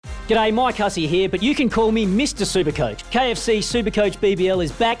G'day, Mike Hussey here, but you can call me Mr. Supercoach. KFC Supercoach BBL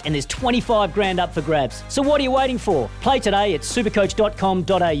is back and there's 25 grand up for grabs. So what are you waiting for? Play today at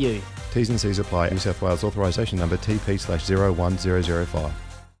supercoach.com.au. T's and C's apply. New South Wales authorisation number TP/01005.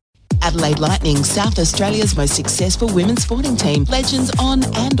 Adelaide Lightning, South Australia's most successful women's sporting team. Legends on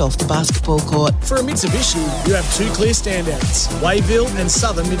and off the basketball court. For a Mitsubishi, you have two clear standouts, Wayville and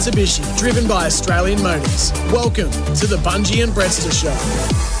Southern Mitsubishi, driven by Australian Motors. Welcome to the BUNJI and BRETTSTER Show.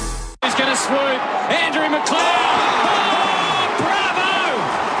 He's going to swoop. Andrew McLeod. Oh,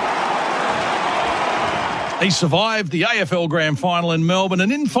 bravo! He survived the AFL Grand Final in Melbourne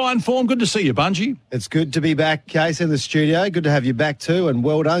and in fine form. Good to see you, Bunjie. It's good to be back, Case, in the studio. Good to have you back too, and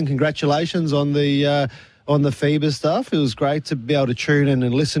well done. Congratulations on the FIBA stuff. It was great to be able to tune in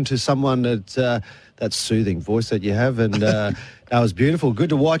and listen to someone that soothing voice that you have, and that was beautiful. Good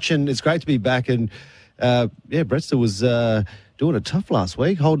to watch, and it's great to be back. And BRETTSTER was doing it tough last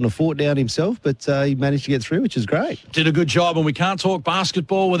week, holding a fort down himself, but he managed to get through, which is great. Did a good job, and we can't talk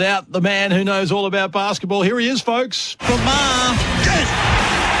basketball without the man who knows all about basketball. Here he is, folks. From Maher. Yes!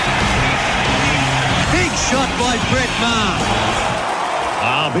 Big shot by Brett Maher.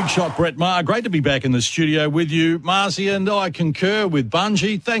 Big shot, Brett Maher. Great to be back in the studio with you, Marcy, and I concur with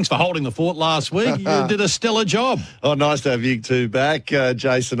Bunjie. Thanks for holding the fort last week. You did a stellar job. Oh, nice to have you two back.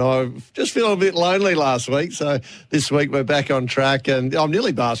 Jason and I just feeling a bit lonely last week, so this week we're back on track, and I'm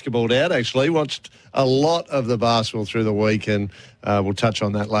nearly basketballed out, actually. Watched a lot of the basketball through the week, and we'll touch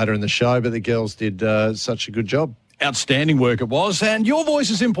on that later in the show, but the girls did such a good job. Outstanding work it was, and your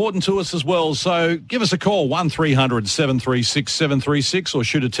voice is important to us as well, so give us a call, 1300 736 736, or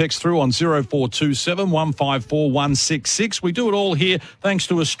shoot a text through on 0427 154 166. We do it all here thanks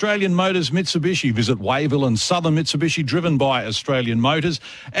to Australian Motors Mitsubishi. Visit Wayville and Southern Mitsubishi, driven by Australian Motors,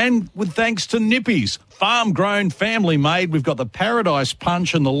 and with thanks to Nippies, farm-grown, family-made. We've got the Paradise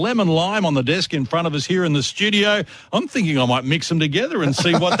Punch and the Lemon Lime on the desk in front of us here in the studio. I'm thinking I might mix them together and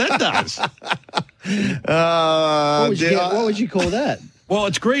see what that does. What would you call that? Well,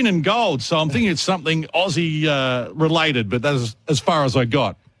 it's green and gold, so I'm thinking it's something Aussie related, but that's as far as I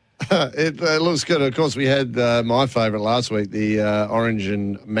got. It looks good. Of course, we had my favourite last week, the orange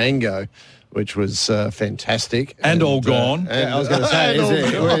and mango, which was fantastic. And all gone. I was going to say, is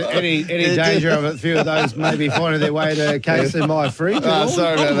there any danger of a few of those maybe finding their way to a case in my fridge?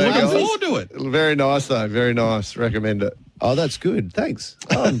 Sorry about that, guys. Looking forward to it. Very nice, though. Very nice. Recommend it. Oh, that's good. Thanks.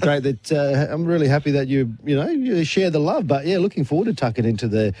 I'm great that I'm really happy that you share the love. But yeah, looking forward to tucking into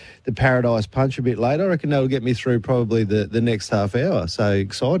the Paradise Punch a bit later. I reckon that'll get me through probably the next half hour. So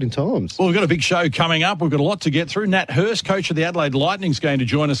exciting times. Well, we've got a big show coming up. We've got a lot to get through. Nat Hurst, coach of the Adelaide Lightning, is going to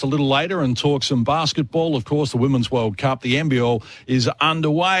join us a little later and talk some basketball. Of course, the Women's World Cup, the NBL, is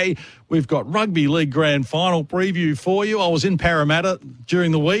underway. We've got Rugby League Grand Final preview for you. I was in Parramatta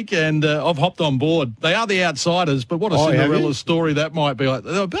during the week, and I've hopped on board. They are the outsiders, but what a Cinderella story that might be.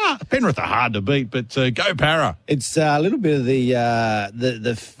 Penrith are hard to beat, but go Para. It's a little bit of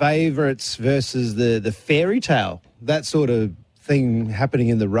the favourites versus the fairy tale, that sort of thing happening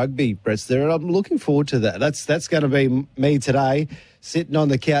in the rugby, BRETTSTER. I'm looking forward to that. That's going to be me today, sitting on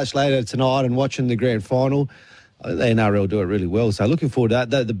the couch later tonight and watching the Grand Final. I think the NRL do it really well, so looking forward to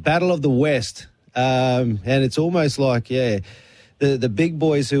that. The Battle of the West, and it's almost like, the big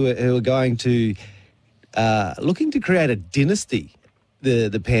boys who are going to, looking to create a dynasty,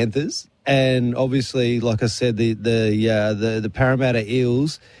 the Panthers, and obviously, like I said, the Parramatta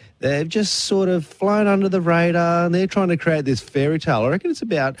Eels, they've just sort of flown under the radar, and they're trying to create this fairy tale. I reckon it's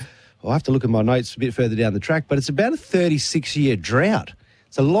about, I'll have to look at my notes a bit further down the track, but it's about a 36-year drought.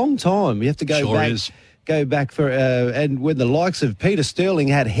 It's a long time. You have to go back. Go back for and when the likes of Peter Sterling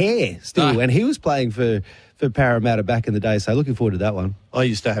had hair still, and he was playing for Parramatta back in the day. So looking forward to that one. I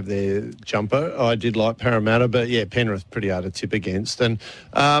used to have their jumper. I did like Parramatta, but yeah, Penrith pretty hard to tip against. And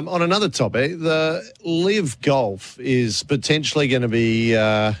on another topic, the Live Golf is potentially going to be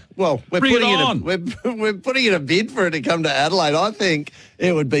we're putting in a bid for it to come to Adelaide. I think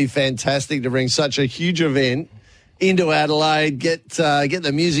it would be fantastic to bring such a huge event into Adelaide, get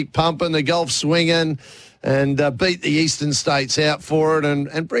the music pumping, the golf swinging, and beat the eastern states out for it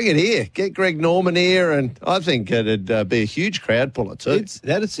and bring it here. Get Greg Norman here, and I think it'd be a huge crowd puller too.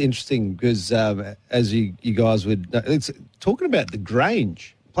 It's interesting because, as you guys would, it's talking about the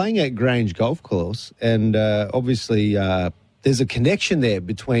Grange, playing at Grange Golf Course, and obviously there's a connection there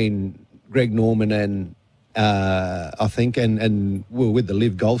between Greg Norman and I think, and with the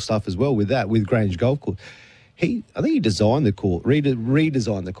Live Golf stuff as well, with Grange Golf Course. I think he designed the course,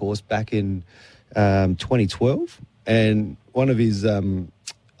 redesigned the course back in 2012, and one of his, I think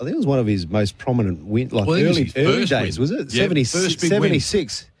it was one of his most prominent early days, was it? Yeah,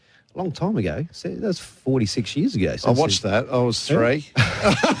 76. a long time ago. So that's 46 years ago. I watched that. I was 3.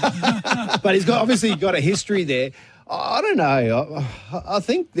 But he's obviously got a history there. I don't know. I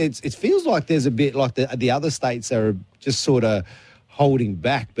think it feels like there's a bit like the other states are just sort of holding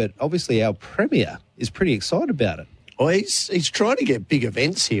back, but obviously our Premier is pretty excited about it. Well, he's trying to get big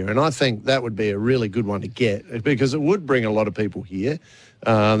events here, and I think that would be a really good one to get because it would bring a lot of people here.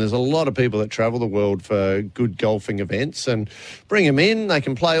 There's a lot of people that travel the world for good golfing events, and bring them in. They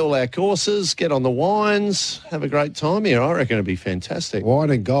can play all our courses, get on the wines, have a great time here. I reckon it'd be fantastic. Wine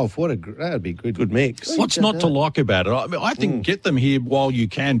and golf, that'd be good mix. What's not to like about it? I think get them here while you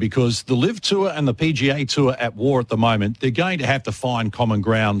can, because the Live Tour and the PGA Tour at war at the moment, they're going to have to find common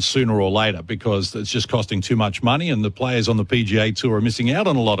ground sooner or later because it's just costing too much money, and the players on the PGA Tour are missing out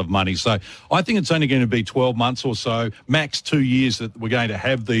on a lot of money. So I think it's only going to be 12 months or so, max 2 years, that we're going to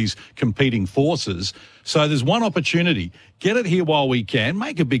have these competing forces. So there's one opportunity. Get it here while we can.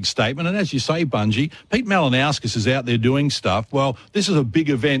 Make a big statement. And as you say, Bunji, Pete Malinauskas is out there doing stuff. Well, this is a big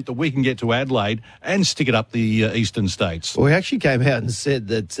event that we can get to Adelaide and stick it up the eastern states. Well, he actually came out and said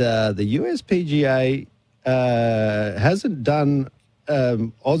that the US PGA hasn't done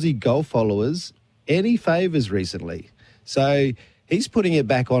Aussie golf followers any favours recently. So he's putting it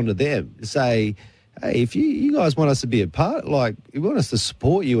back onto them to say, hey, if you guys want us to be a part, like, you want us to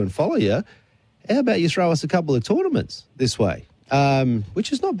support you and follow you, how about you throw us a couple of tournaments this way?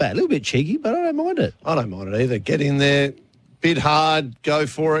 Which is not bad. A little bit cheeky, but I don't mind it. I don't mind it either. Get in there, bid hard, go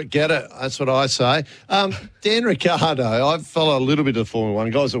for it, get it. That's what I say. Dan Ricciardo, I follow a little bit of Formula One.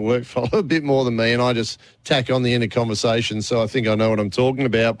 Guys at work follow a bit more than me, and I just tack on the end of conversation, so I think I know what I'm talking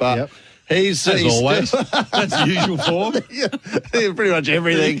about. But yep. He's always. That's the usual form. Yeah, pretty much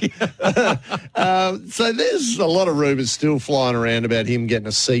everything. So there's a lot of rumours still flying around about him getting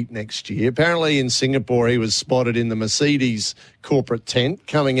a seat next year. Apparently in Singapore he was spotted in the Mercedes corporate tent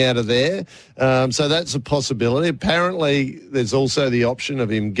coming out of there. So that's a possibility. Apparently there's also the option of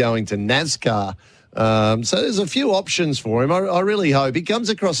him going to NASCAR. So there's a few options for him. I really hope he comes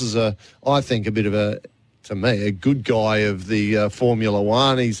across as I think, a bit of to me, a good guy of the Formula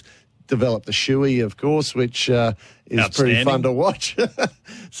One. He's developed the shoey, of course, which is pretty fun to watch.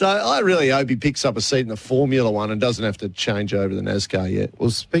 So I really hope he picks up a seat in the Formula One and doesn't have to change over the NASCAR yet. Well,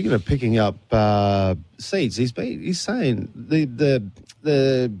 speaking of picking up seats, he's saying the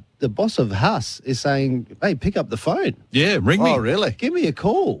boss of Haas is saying, hey, pick up the phone. Yeah, ring me. Oh, really? Give me a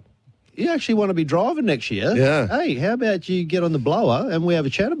call. You actually want to be driving next year? Yeah. Hey, how about you get on the blower and we have a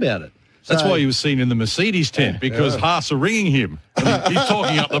chat about it? That's why he was seen in the Mercedes tent, because Haas are ringing him. And he's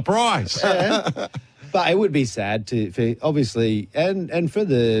talking up the price. Yeah. But it would be sad for obviously, and for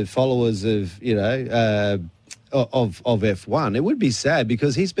the followers of of F1, it would be sad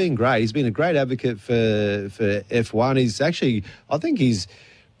because he's been great. He's been a great advocate for F1. He's actually, I think he's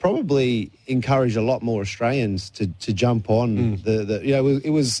probably encouraged a lot more Australians to jump on it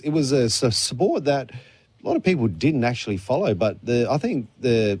was a sport that a lot of people didn't actually follow, but I think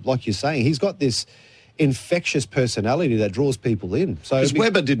like you're saying, he's got this infectious personality that draws people in. So because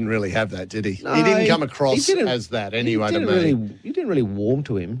Webber didn't really have that, did he? No, he didn't come across as that anyway to me. You didn't really warm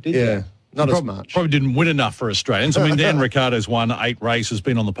to him, did you? Yeah. Not as much. Probably didn't win enough for Australians. I mean, Dan Ricciardo's won 8 races,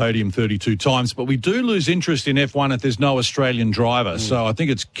 been on the podium 32 times, but we do lose interest in F1 if there's no Australian driver. So I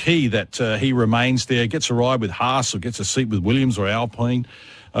think it's key that he remains there, gets a ride with Haas or gets a seat with Williams or Alpine.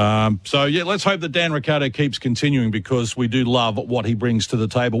 Let's hope that Dan Ricciardo keeps continuing, because we do love what he brings to the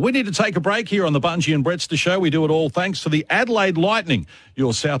table. We need to take a break here on the Bunji and Brettster show. We do it all thanks to the Adelaide Lightning,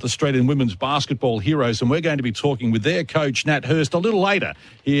 your South Australian women's basketball heroes, and we're going to be talking with their coach, Nat Hurst, a little later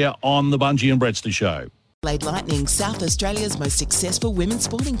here on the Bunji and Brettster show. Adelaide Lightning, South Australia's most successful women's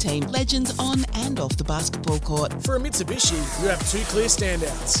sporting team. Legends on and off the basketball court. For a Mitsubishi, you have 2 clear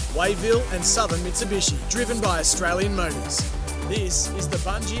standouts, Wayville and Southern Mitsubishi, driven by Australian Motors. This is the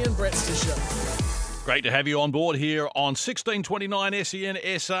Bunji and Brettster show. Great to have you on board here on 1629 SEN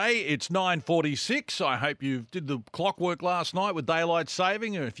SA. It's 9:46. I hope you did the clockwork last night with daylight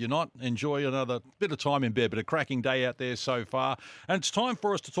saving. And if you're not, enjoy another bit of time in bed. But a cracking day out there so far. And it's time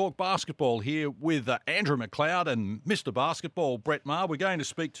for us to talk basketball here with Andrew McLeod and Mr. Basketball, Brett Maher. We're going to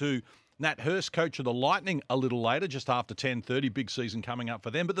speak to Nat Hurst, coach of the Lightning, a little later, just after 10:30. Big season coming up for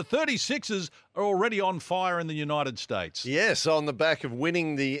them. But the 36ers are already on fire in the United States. Yes, on the back of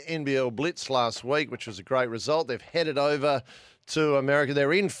winning the NBL Blitz last week, which was a great result. They've headed over to America.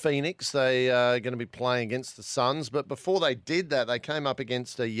 They're in Phoenix. They are going to be playing against the Suns. But before they did that, they came up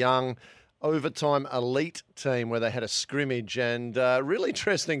against a young overtime elite team where they had a scrimmage and really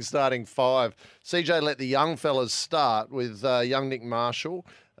interesting starting 5. CJ let the young fellas start with young Nick Marshall,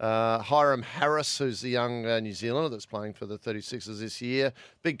 Hiram Harris, who's the young New Zealander that's playing for the 36ers this year.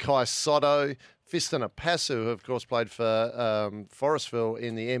 Big Kai Sotto, Fiston Apasu, who of course played for Forestville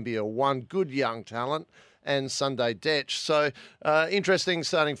in the NBL 1. Good young talent. And Sunday Detch. So interesting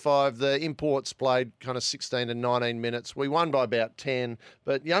starting five. The imports played kind of 16 to 19 minutes. We won by about 10,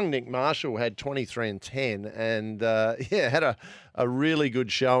 but young Nick Marshall had 23 and 10 and, had a really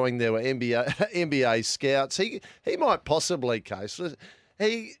good showing. There were NBA scouts. He might possibly, Case,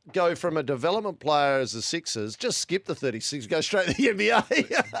 he go from a development player as the Sixers, just skip the 36, go straight to the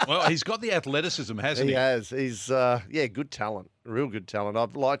NBA. Well, he's got the athleticism, hasn't he? He has. He's, good talent, real good talent.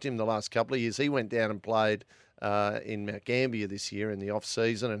 I've liked him the last couple of years. He went down and played in Mount Gambier this year in the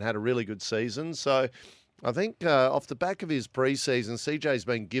off-season and had a really good season. So I think off the back of his pre-season, CJ's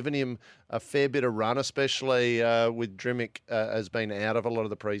been giving him a fair bit of run, especially with Drimmick has been out of a lot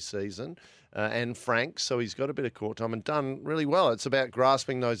of the pre-season. And Frank, so he's got a bit of court time and done really well. It's about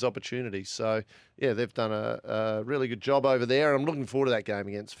grasping those opportunities. So, yeah, they've done a really good job over there. I'm looking forward to that game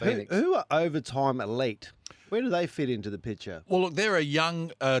against Phoenix. Who are overtime elite? Where do they fit into the picture? Well, look, they're a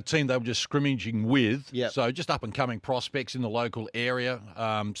young team they were just scrimmaging with, Yep. so just up-and-coming prospects in the local area.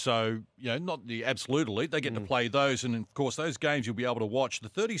 So, not the absolute elite. They get to play those, and, of course, those games you'll be able to watch. The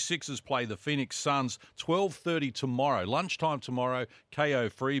 36ers play the Phoenix Suns 12:30 tomorrow, lunchtime tomorrow, KO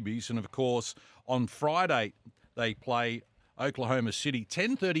freebies, and, of course, on Friday they play Oklahoma City,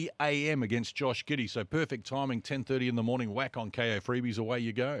 10:30 a.m. against Josh Giddey, so perfect timing, 10:30 in the morning, whack on KO freebies, away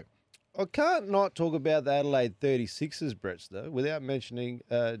you go. I can't not talk about the Adelaide 36ers, Brettster, without mentioning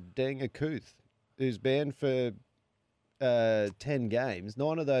Deng Akuth, who's banned for 10 games.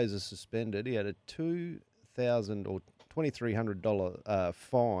 9 of those are suspended. He had a $2,000 or $2,300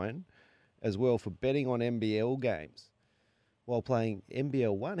 fine as well for betting on NBL games while playing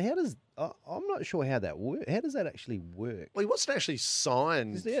NBL 1. I'm not sure how that works. How does that actually work? Well, he wasn't actually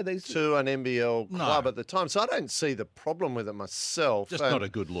signed Yeah, to an NBL club at the time, so I don't see the problem with it myself. Just not a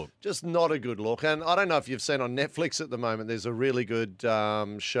good look. Just not a good look. And I don't know if you've seen on Netflix at the moment, there's a really good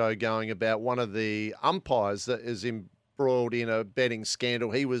show going about one of the umpires that is embroiled in a betting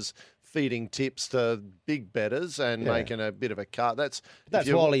scandal. He was feeding tips to big bettors and making a bit of a cut. That's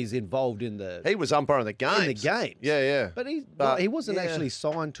while he's involved in the... He was umpiring the games. In the games. Yeah. But he wasn't actually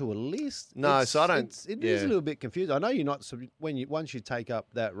signed to a list. No, so I don't... It is a little bit confusing. I know you're not... Once you take up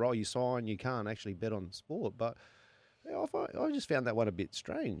that role, you sign, you can't actually bet on sport, but... I just found that one a bit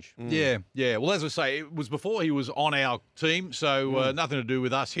strange. Yeah. Well, as I say, it was before he was on our team, so nothing to do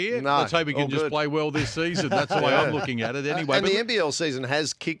with us here. No, let's hope he can just play well this season. That's the way I'm looking at it anyway. And the NBL season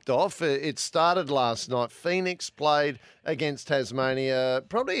has kicked off. It started last night. Phoenix played against Tasmania.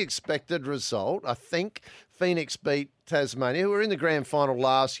 Probably expected result. I think Phoenix beat Tasmania, who were in the grand final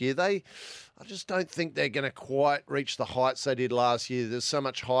last year. I just don't think they're going to quite reach the heights they did last year. There's so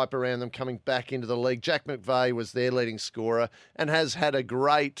much hype around them coming back into the league. Jack McVeigh was their leading scorer and has had a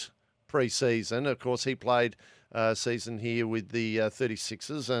great pre-season. Of course, he played season here with the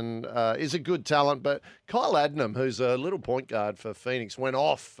 36ers and is a good talent. But Kyle Adnam, who's a little point guard for Phoenix, went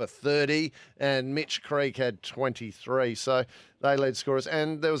off for 30 and Mitch Creek had 23. So they led scorers.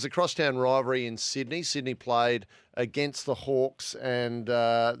 And there was a crosstown rivalry in Sydney. Sydney played against the Hawks and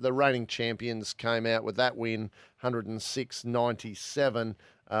the reigning champions came out with that win, 106-97.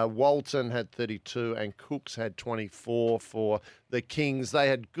 Walton had 32 and Cooks had 24 for the Kings. They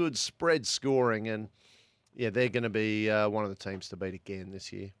had good spread scoring and, they're going to be one of the teams to beat again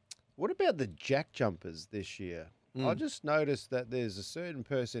this year. What about the jack jumpers this year? I just noticed that there's a certain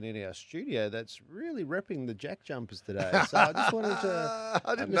person in our studio that's really repping the jack jumpers today. So I just wanted to...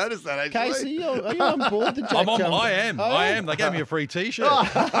 I didn't notice that, actually. Casey, are you on board the jack jumpers? I am. They gave me a free T-shirt.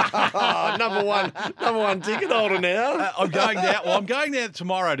 number one ticket holder now. I'm going down. Well, I'm going down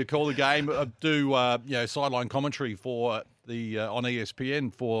tomorrow to call the game, do sideline commentary for on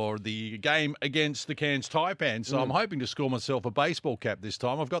ESPN for the game against the Cairns Taipan. So I'm hoping to score myself a baseball cap this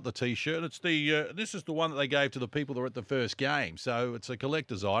time. I've got the T-shirt. It's this is the one that they gave to the people that were at the first game. So it's a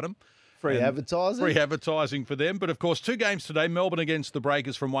collector's item. Free advertising? Free advertising for them. But, of course, 2 games today. Melbourne against the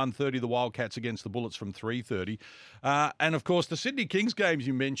Breakers from 1:30, the Wildcats against the Bullets from 3:30. And, of course, the Sydney Kings games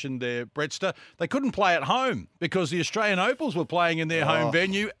you mentioned there, Brettster, they couldn't play at home because the Australian Opals were playing in their home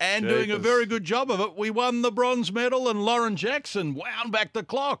venue and doing a very good job of it. We won the bronze medal and Lauren Jackson wound back the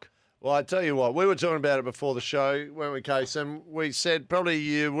clock. Well, I tell you what, we were talking about it before the show, weren't we, Case? And we said probably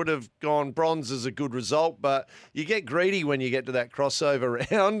you would have gone bronze as a good result, but you get greedy when you get to that crossover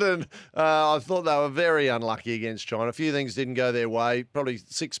round. And I thought they were very unlucky against China. A few things didn't go their way. Probably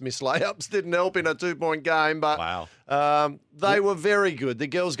 6 missed layups didn't help in a 2-point game. But wow. They were very good. The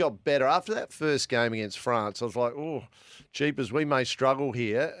girls got better. After that first game against France, I was like, oh, jeepers, we may struggle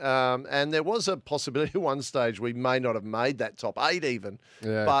here. And there was a possibility at one stage we may not have made that top 8 even.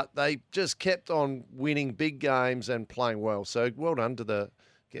 Yeah. But they just kept on winning big games and playing well. So well done to the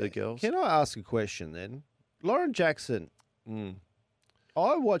girls. Can I ask a question then? Lauren Jackson,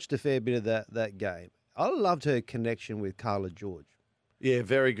 I watched a fair bit of that game. I loved her connection with Carla George. Yeah,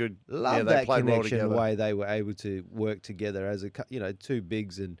 very good. Love they that played well connection, the together. way they were able to work together as two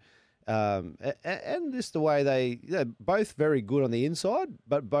bigs, and just the way they're both very good on the inside,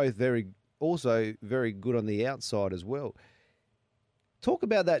 but both also very good on the outside as well. Talk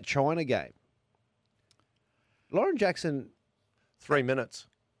about that China game. Lauren Jackson, 3 minutes.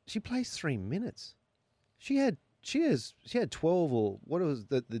 she plays 3 minutes. She had 12, or what was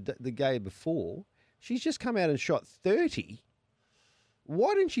the game before. She's just come out and shot 30.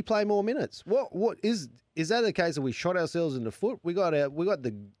 Why didn't she play more minutes? What is that the case that we shot ourselves in the foot? We got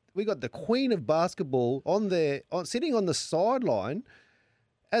the queen of basketball sitting on the sideline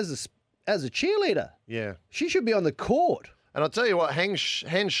as a cheerleader. Yeah. She should be on the court. And I'll tell you what, Han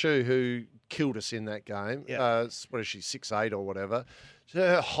Shu, who killed us in that game, what is she, 6'8" or whatever,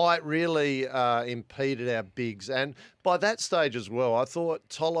 her height really impeded our bigs. And by that stage as well, I thought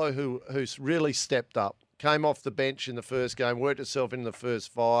Tolo, who's really stepped up, came off the bench in the first game, worked herself in the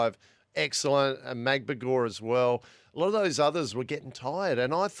first 5, excellent, and Magbagor as well. A lot of those others were getting tired.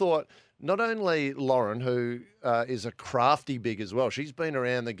 And I thought not only Lauren, who is a crafty big as well, she's been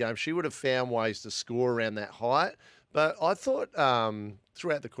around the game, she would have found ways to score around that height. But I thought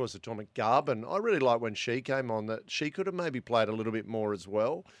throughout the course of the tournament, Garvin, I really liked when she came on that she could have maybe played a little bit more as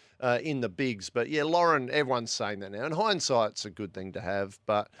well in the bigs. But yeah, Lauren, everyone's saying that now. And hindsight's a good thing to have.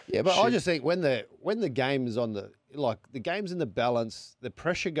 But yeah, but I just think when the game is on the game's in the balance, the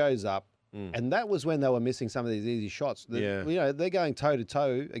pressure goes up, and that was when they were missing some of these easy shots. They're going toe to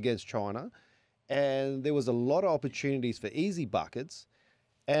toe against China, and there was a lot of opportunities for easy buckets.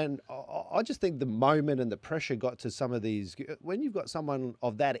 And I just think the moment and the pressure got to some of these, when you've got someone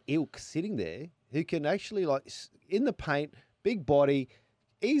of that ilk sitting there who can actually, in the paint, big body,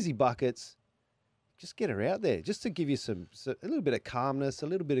 easy buckets, just get her out there, just to give you a little bit of calmness, a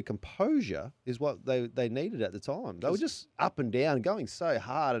little bit of composure is what they needed at the time. They were just up and down, going so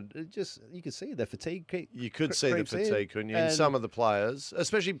hard. You could see the fatigue. You could see the fatigue, couldn't you? And some of the players,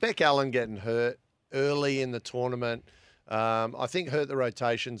 especially Beck Allen getting hurt early in the tournament, I think hurt the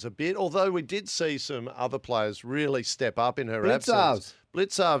rotations a bit, although we did see some other players really step up in her absence.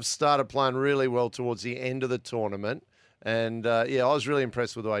 Blitzarv started playing really well towards the end of the tournament. And, I was really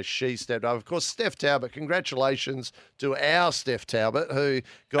impressed with the way she stepped up. Of course, Steph Talbot, congratulations to our Steph Talbot, who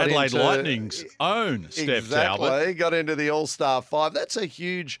got Adelaide into... Lightning's own Steph Talbot. Exactly, got into the All-Star 5. That's a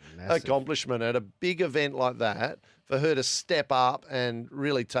huge accomplishment at a big event like that, for her to step up and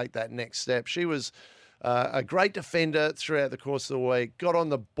really take that next step. She was... a great defender throughout the course of the week, got on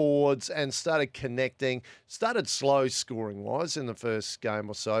the boards and started connecting, started slow scoring-wise in the first game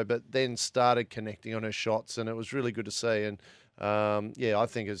or so, but then started connecting on her shots, and it was really good to see. And, I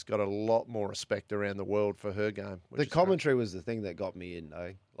think it's got a lot more respect around the world for her game. The commentary was the thing that got me in,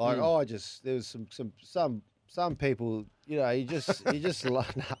 though. There was some people, it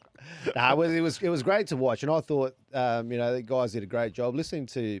was great to watch, and I thought, the guys did a great job. Listening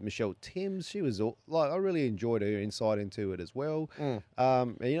to Michelle Timms, she was I really enjoyed her insight into it as well.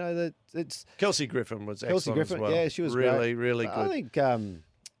 It's Kelsey Griffin was excellent as well. Yeah, she was really, great. really good. I think,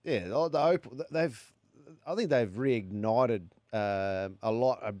 they've reignited a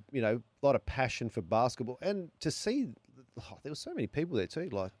lot of passion for basketball, and to see. There were so many people there too.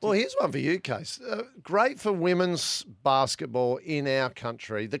 Well, here's one for you, Case. Great for women's basketball in our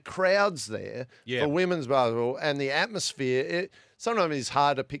country. The crowds there for women's basketball and the atmosphere. Sometimes it's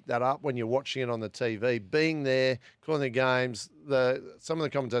hard to pick that up when you're watching it on the TV. Being there, calling the games, some of the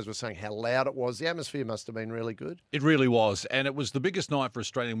commentators were saying how loud it was. The atmosphere must have been really good. It really was. And it was the biggest night for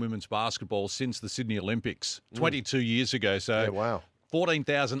Australian women's basketball since the Sydney Olympics 22 years ago. So, wow.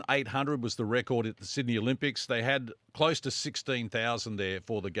 14,800 was the record at the Sydney Olympics. They had close to 16,000 there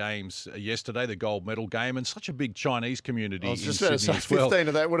for the games yesterday, the gold medal game, and such a big Chinese community. I was just in about to say, Sydney as well. 15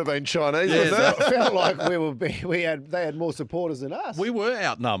 of that would have been Chinese. Yeah, wasn't it? It felt like they had more supporters than us. We were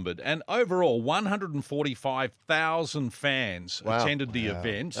outnumbered, and overall, 145,000 fans attended the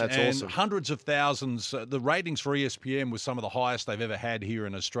event. That's and awesome. Hundreds of thousands. The ratings for ESPN was some of the highest they've ever had here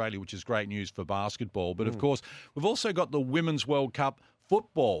in Australia, which is great news for basketball. But of course, we've also got the Women's World Cup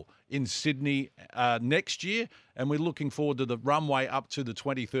football in Sydney next year, and we're looking forward to the runway up to the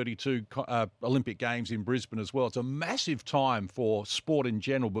 2032 Olympic Games in Brisbane as well. It's a massive time for sport in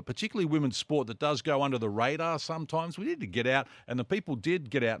general, but particularly women's sport that does go under the radar sometimes. We need to get out, and the people did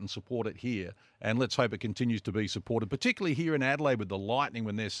get out and support it here, and let's hope it continues to be supported, particularly here in Adelaide with the Lightning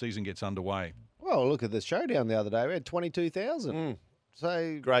when their season gets underway. Well, look at the showdown the other day. We had 22,000.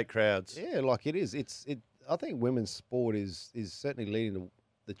 So Great crowds. yeah, like it is. I think women's sport is certainly leading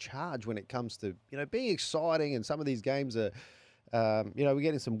the charge when it comes to being exciting, and some of these games are we're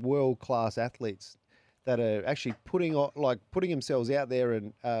getting some world class athletes that are actually putting themselves out there,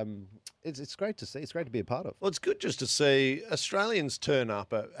 and it's great to see. It's great to be a part of. Well, it's good just to see Australians turn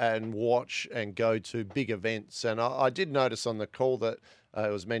up and watch and go to big events. And I did notice on the call that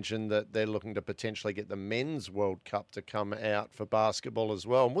it was mentioned that they're looking to potentially get the Men's World Cup to come out for basketball as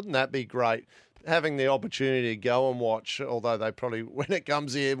well. And wouldn't that be great? Having the opportunity to go and watch, although they probably, when it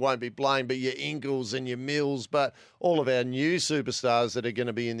comes here, won't be blamed, but your Ingles and your Mills, but all of our new superstars that are going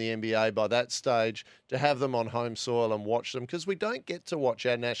to be in the NBA by that stage, to have them on home soil and watch them, because we don't get to watch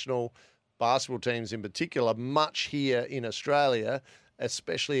our national basketball teams in particular much here in Australia,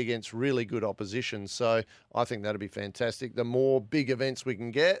 especially against really good opposition. So I think that'd be fantastic. The more big events we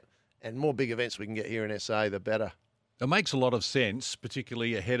can get, and more big events we can get here in SA, the better. It makes a lot of sense,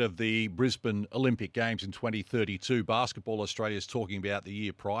 particularly ahead of the Brisbane Olympic Games in 2032. Basketball Australia is talking about the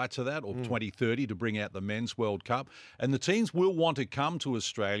year prior to that, or 2030, to bring out the Men's World Cup. And the teams will want to come to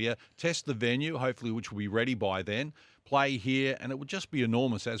Australia, test the venue, hopefully which will be ready by then, play here, and it would just be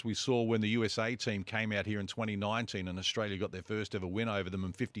enormous, as we saw when the USA team came out here in 2019 and Australia got their first ever win over them,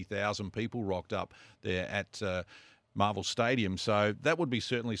 and 50,000 people rocked up there at Marvel Stadium. So that would be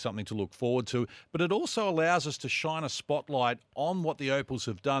certainly something to look forward to. But it also allows us to shine a spotlight on what the Opals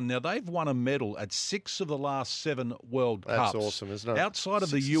have done. Now, they've won a medal at 6 of the last 7 World Cups. That's awesome, isn't it? Outside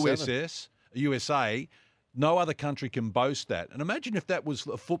of the USA, no other country can boast that. And imagine if that was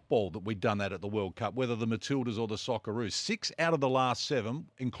football that we'd done that at the World Cup, whether the Matildas or the Socceroos. 6 out of the last 7,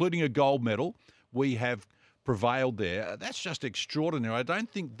 including a gold medal, we have prevailed there. That's just extraordinary. I don't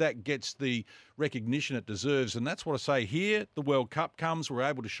think that gets the recognition it deserves, and that's what I say here. The World Cup comes, we're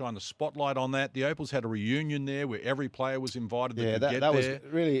able to shine the spotlight on that. The Opals had a reunion there where every player was invited that could get that there.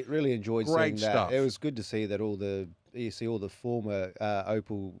 was really enjoyed Great seeing that. stuff. It was good to see that all the former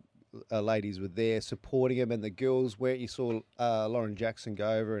Opal ladies were there supporting him, and the girls where you saw Lauren Jackson go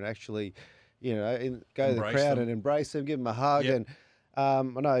over and actually go to the crowd and embrace him, give him a hug. Yep.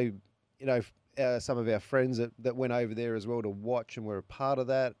 And I know some of our friends that went over there as well to watch and were a part of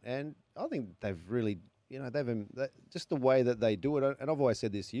that. And I think they've really, just the way that they do it. And I've always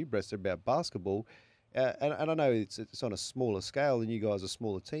said this to you, Brett, about basketball. And I know it's on a smaller scale and you guys are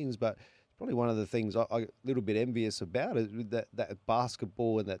smaller teams, but probably one of the things I'm a little bit envious about is that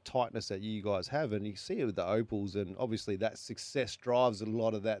basketball and that tightness that you guys have. And you see it with the Opals, and obviously that success drives a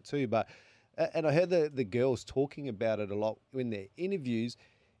lot of that too. But and I heard the girls talking about it a lot in their interviews,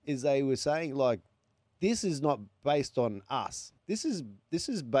 is they were saying, like, this is not based on us. This is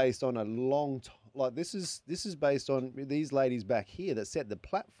based on a long time. Like, this is based on these ladies back here that set the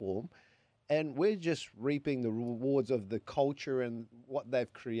platform, and we're just reaping the rewards of the culture and what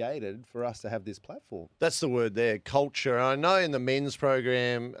they've created for us to have this platform. That's the word there, culture. I know in the men's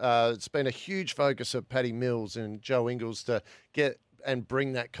program, it's been a huge focus of Paddy Mills and Joe Ingles to get and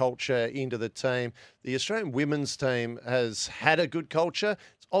bring that culture into the team. The Australian women's team has had a good culture.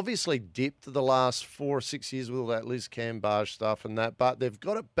 It's obviously dipped the last 4 or 6 years with all that Liz Cambage stuff and that, but they've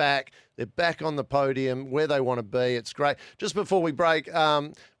got it back. They're back on the podium where they want to be. It's great. Just before we break,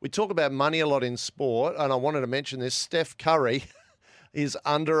 we talk about money a lot in sport, and I wanted to mention this. Steph Curry, his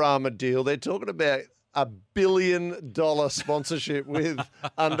Under Armour deal, they're talking about $1 billion sponsorship with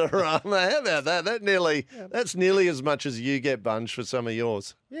Under Armour. How about that? That's nearly as much as you get, Bunch, for some of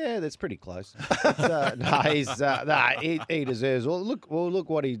yours. Yeah, that's pretty close. He deserves all. Look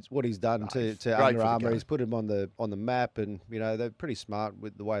what he's done to Under Armour. He's put him on the map, and they're pretty smart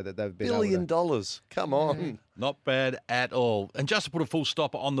with the way that they've been. $1 billion. Come on. Not bad at all. And just to put a full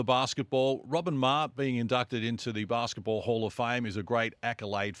stop on the basketball, Robin Marr being inducted into the Basketball Hall of Fame is a great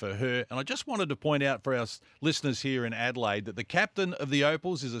accolade for her. And I just wanted to point out for our listeners here in Adelaide that the captain of the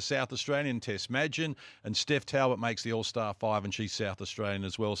Opals is a South Australian, Tess Madgen, and Steph Talbot makes the All-Star 5 and she's South Australian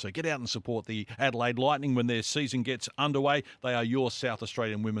as well. So get out and support the Adelaide Lightning when their season gets underway. They are your South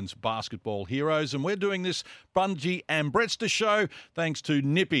Australian women's basketball heroes. And we're doing this Bunjie and BRETTSTER show thanks to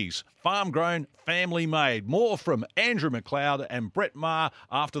Nippy's, farm-grown, family-made. More from Andrew McLeod and Brett Maher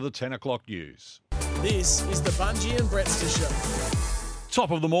after the 10 o'clock news. This is the Bunjie and BRETTSTER show.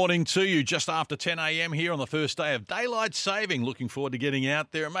 Top of the morning to you, just after 10 a.m. here on the first day of daylight saving. Looking forward to getting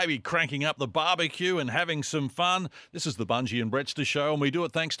out there and maybe cranking up the barbecue and having some fun. This is the Bunjie and BRETTSTER show, and we do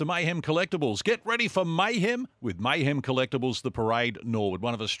it thanks to Mayhem Collectibles. Get ready for mayhem with Mayhem Collectibles, the Parade Norwood,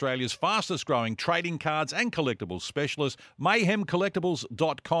 one of Australia's fastest growing trading cards and collectibles specialists.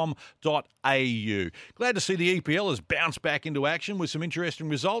 mayhemcollectibles.com.au. Glad to see the EPL has bounced back into action with some interesting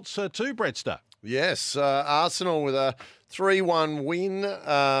results too, BRETTSTER. Yes, Arsenal with a 3-1 win.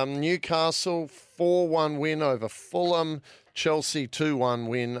 Newcastle 4-1 win over Fulham. Chelsea 2-1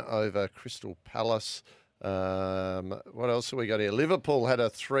 win over Crystal Palace. What else have we got here? Liverpool had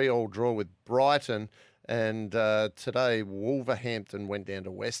a 3-3 draw with Brighton. And today Wolverhampton went down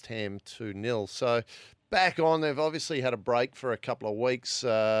to West Ham 2-0. So back on. They've obviously had a break for a couple of weeks.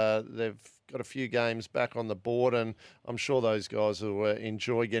 They've got a few games back on the board, and I'm sure those guys will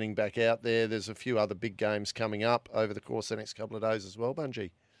enjoy getting back out there. There's a few other big games coming up over the course of the next couple of days as well,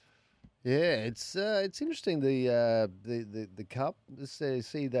 Bunjie. Yeah, it's interesting the cup. Just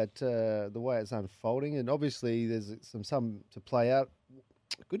see that the way it's unfolding, and obviously there's some to play out.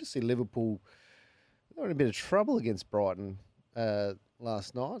 Good to see Liverpool. They were in a bit of trouble against Brighton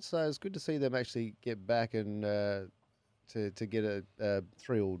last night, so it's good to see them actually get back and to get a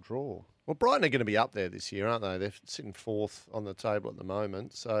 3-3 draw. Well, Brighton are going to be up there this year, aren't they? They're sitting fourth on the table at the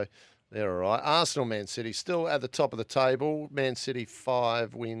moment, so they're all right. Arsenal, Man City, still at the top of the table. Man City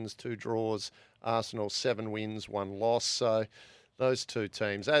 5 wins, 2 draws. Arsenal 7 wins, 1 loss. So those two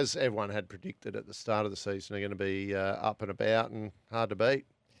teams, as everyone had predicted at the start of the season, are going to be up and about and hard to beat.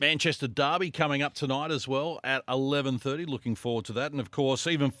 Manchester Derby coming up tonight as well at 11:30. Looking forward to that. And, of course,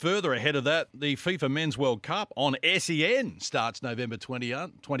 even further ahead of that, the FIFA Men's World Cup on SEN starts November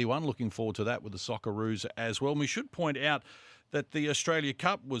 21. Looking forward to that with the Socceroos as well. And we should point out that the Australia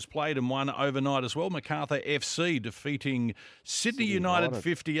Cup was played and won overnight as well. Macarthur FC defeating Sydney United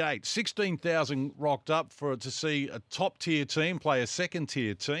 58. 16,000 rocked up to see a top-tier team play a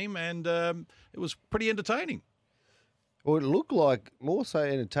second-tier team, and it was pretty entertaining. Well, it looked like more so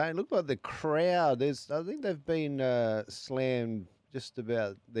entertaining. It looked like the crowd. I think they've been slammed just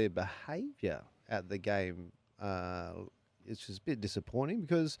about their behaviour at the game. It's just a bit disappointing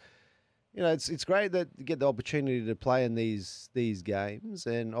because, you know, it's great that you get the opportunity to play in these games,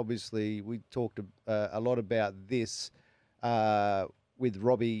 and obviously we talked a lot about this with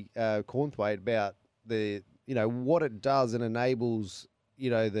Robbie Cornthwaite about what it does and enables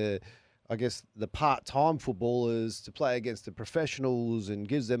the part-time footballers to play against the professionals and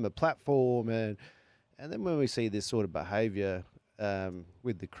gives them a platform. And then when we see this sort of behaviour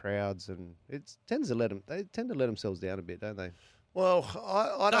with the crowds, and they tend to let themselves down a bit, don't they? Well,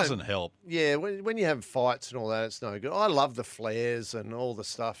 I don't... Doesn't help. Yeah, when you have fights and all that, it's no good. I love the flares and all the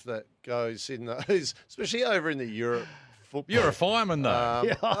stuff that goes in those, especially over in the Europe. Football. You're a fireman,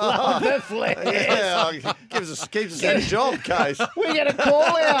 though. I love the flares. Yeah, keeps us in a job, Case. We get a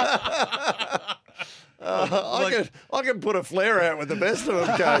call out. I can put a flare out with the best of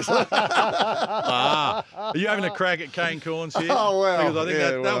them, Case. Are you having a crack at Kane Corns here? Oh, well. Because I think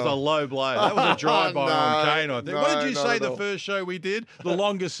that was a low blow. That was a drive-by on Kane, I think. No, What did you say the all. first show we did? The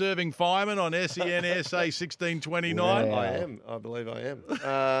longest-serving fireman on SEN SA 1629? Wow. I am. I believe I am.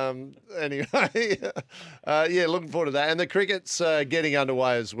 Anyway, looking forward to that. And the cricket's getting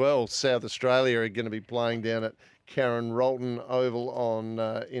underway as well. South Australia are going to be playing down at Karen Rolton Oval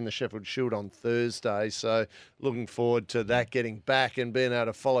in the Sheffield Shield on Thursday. So looking forward to that getting back and being able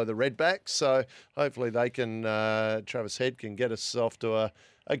to follow the Redbacks. So hopefully they can, Travis Head can get us off to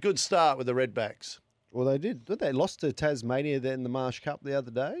a good start with the Redbacks. Well, they did. They lost to Tasmania in the Marsh Cup the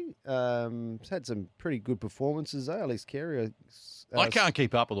other day. Had some pretty good performances, though. Alex Carey I can't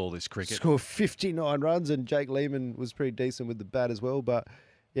keep up with all this cricket. scored 59 runs, and Jake Lehman was pretty decent with the bat as well. But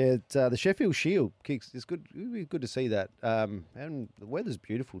yeah, the Sheffield Shield kicks. It's good. It'd be good to see that. And the weather's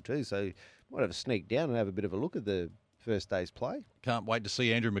beautiful too, so you might have a sneak down and have a bit of a look at the first day's play. Can't wait to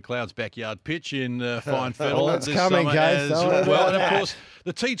see Andrew McLeod's backyard pitch in Fine Fettle Oh, it's this coming, summer Case. as Don't worry well. about And of that. course,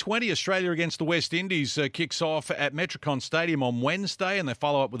 the T20 Australia against the West Indies kicks off at Metricon Stadium on Wednesday, and they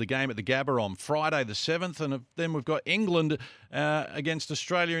follow up with a game at the Gabba on Friday the 7th. And then we've got England against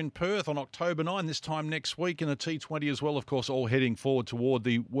Australia in Perth on October 9, this time next week, in the T20 as well. Of course, all heading forward toward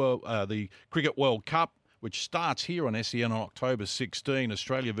the Cricket World Cup, which starts here on SEN on October 16.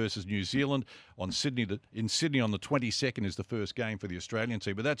 Australia versus New Zealand in Sydney on the 22nd is the first game for the Australian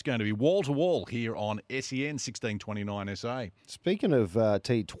team. But that's going to be wall-to-wall here on SEN 1629 SA. Speaking of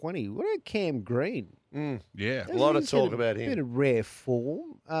T20, what about Cam Green? Yeah. A lot of He's talk in a about him. bit of rare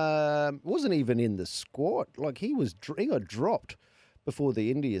form. Wasn't even in the squad. Like he got dropped before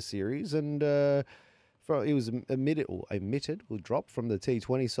the India series, and he was dropped from the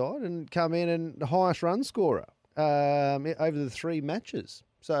T20 side and come in and the highest run scorer over the 3 matches.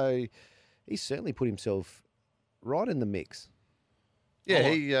 So he's certainly put himself right in the mix. Yeah,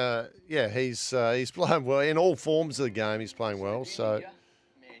 he's playing well in all forms of the game. He's playing well. So,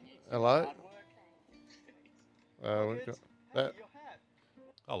 hello. We've got that.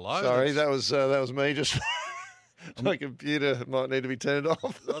 Hello. Sorry, that was me. Just my computer might need to be turned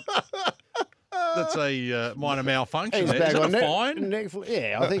off. That's a minor malfunction. He's There. Is back that on a fine?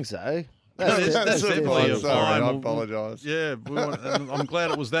 Yeah, I think so. That's definitely a Sorry, fine. I apologise. Yeah, I'm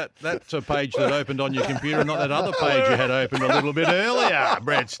glad it was that page that opened on your computer, not that other page you had opened a little bit earlier,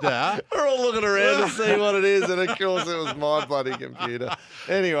 BRETTSTER. We're all looking around to see what it is, and of course it was my bloody computer.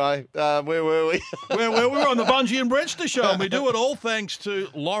 Anyway, where were we? Well, we're on the Bunjie and BRETTSTER show, and we do it all thanks to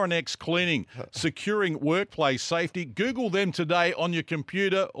Laurenex Cleaning, securing workplace safety. Google them today on your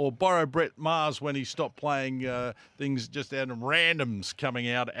computer, or borrow Brett Mars when he stopped playing things just out of randoms coming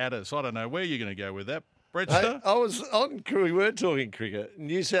out at us. I don't know where you're going to go with that, BRETTSTER. Hey, we were talking cricket.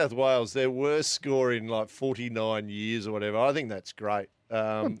 New South Wales, their worst score in like 49 years or whatever. I think that's great.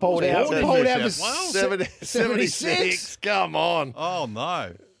 Pulled out for 76. Come on. Oh,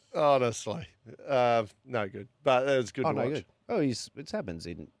 no. Honestly. No good. But it was good to watch. Good. Oh, it happens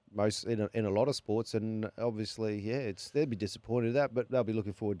in a lot of sports, and obviously, they'd be disappointed with that, but they'll be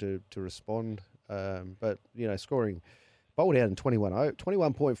looking forward to respond. But scoring bowled out in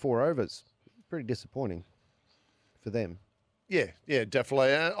 21.4 overs, pretty disappointing for them. Yeah,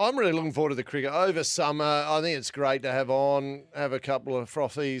 definitely. I'm really looking forward to the cricket over summer. I think it's great to have a couple of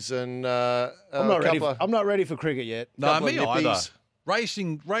frothies and I'm not ready for cricket yet. No, me either.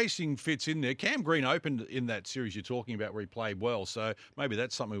 Racing fits in there. Cam Green opened in that series you're talking about where he played well, so maybe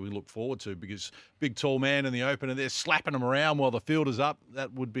that's something we look forward to, because big tall man in the opener there slapping him around while the fielder's up,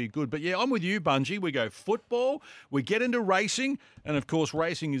 that would be good. But yeah, I'm with you, Bunjie. We go football, we get into racing, and of course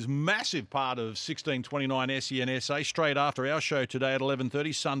racing is a massive part of 1629 SEN SA. Straight after our show today at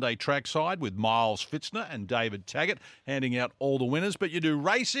 11:30, Sunday Trackside with Miles Fitzner and David Taggart handing out all the winners. But you do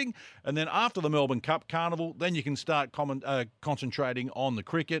racing, and then after the Melbourne Cup Carnival, then you can start concentrating on the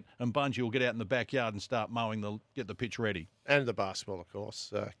cricket, and Bunjie will get out in the backyard and start get the pitch ready. And the basketball, of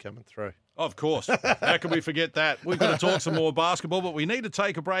course, coming through. Of course. How can we forget that? We've got to talk some more basketball, but we need to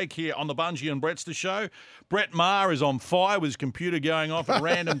take a break here on the Bunjie and BRETTSTER show. Brett Maher is on fire with his computer going off at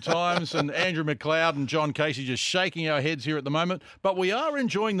random times, and Andrew McLeod and John Casey just shaking our heads here at the moment. But we are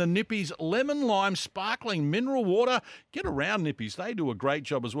enjoying the Nippies Lemon Lime Sparkling Mineral Water. Get around Nippies. They do a great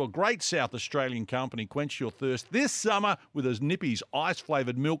job as well. Great South Australian company. Quench your thirst this summer with a Nippies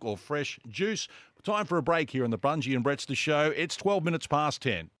ice-flavoured milk or fresh juice. Time for a break here on the Bunjie and BRETTSTER show. It's 12 minutes past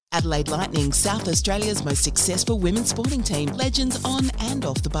 10. Adelaide Lightning, South Australia's most successful women's sporting team. Legends on and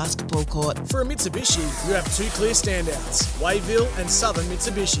off the basketball court. For a Mitsubishi, you have 2 clear standouts, Wayville and Southern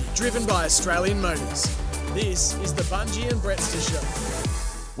Mitsubishi, driven by Australian Motors. This is the Bunjie and BRETTSTER show.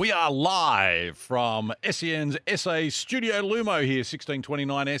 We are live from SEN's SA Studio Lumo here,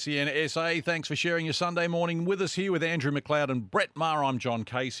 1629 SEN SA. Thanks for sharing your Sunday morning with us here with Andrew McLeod and Brett Maher. I'm John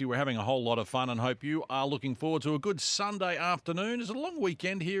Casey. We're having a whole lot of fun and hope you are looking forward to a good Sunday afternoon. It's a long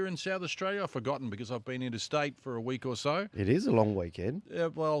weekend here in South Australia. I've forgotten because I've been interstate for a week or so. It is a long weekend. Yeah,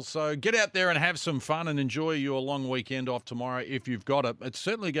 well, so get out there and have some fun and enjoy your long weekend off tomorrow if you've got it. It's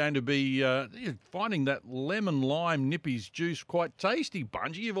certainly going to be finding that lemon lime Nippies juice quite tasty,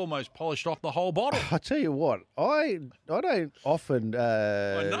 Bunjie. You've almost polished off the whole bottle. I tell you what, I don't often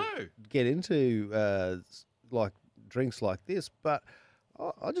get into like drinks like this, but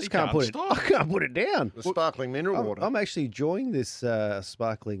I just can't put it down. The sparkling mineral water. I'm actually enjoying this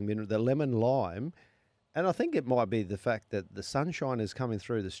sparkling mineral, the lemon lime, and I think it might be the fact that the sunshine is coming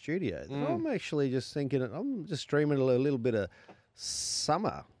through the studio. I'm actually just thinking, I'm just streaming a little bit of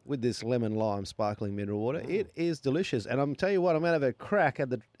summer with this lemon lime sparkling mineral water. It is delicious, and I'm tell you what, I'm going to have a crack at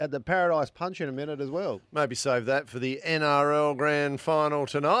the Paradise Punch in a minute as well. Maybe save that for the NRL Grand Final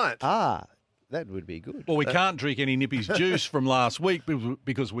tonight. That would be good. Well, we can't drink any Nippy's juice from last week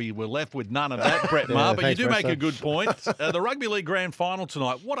because we were left with none of that, Brett Maher. But thanks, you do make Brewster. a good point. The Rugby League Grand Final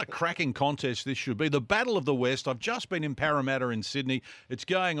tonight, what a cracking contest this should be. The Battle of the West. I've just been in Parramatta in Sydney. It's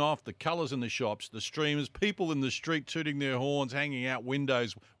going off, the colours in the shops, the streamers, people in the street tooting their horns, hanging out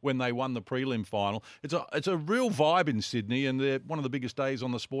windows when they won the prelim final. It's a real vibe in Sydney, and they're one of the biggest days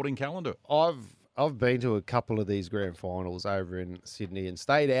on the sporting calendar. I've been to a couple of these grand finals over in Sydney and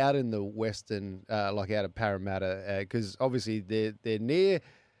stayed out in the western, like out of Parramatta, because obviously they're near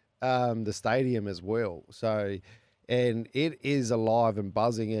the stadium as well. So, and it is alive and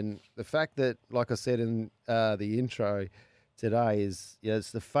buzzing. And the fact that, like I said in the intro today, is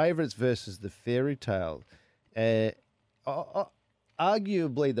it's the favourites versus the fairy tale. Arguably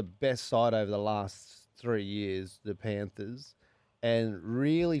the best side over the last 3 years, the Panthers. And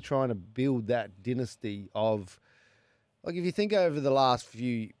really trying to build that dynasty of, like, if you think over the last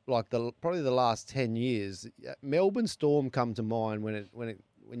few, like probably the last 10 years, Melbourne Storm come to mind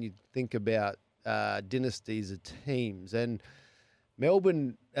when you think about dynasties of teams. And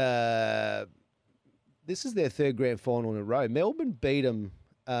Melbourne, this is their third grand final in a row. Melbourne beat them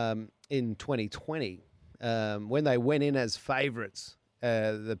in 2020 when they went in as favourites,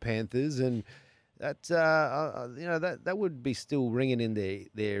 the Panthers, and that that would be still ringing in their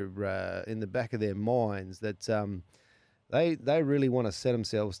in the back of their minds that they really want to set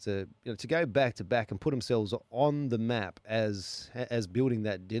themselves to go back to back and put themselves on the map as building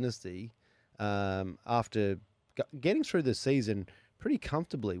that dynasty after getting through the season pretty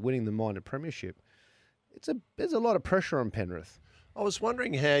comfortably, winning the minor premiership. There's a lot of pressure on Penrith. I was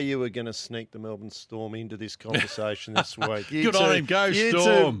wondering how you were going to sneak the Melbourne Storm into this conversation this week. Good on him. Go you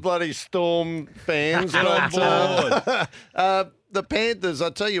Storm. two bloody Storm fans. Get on board. The Panthers, I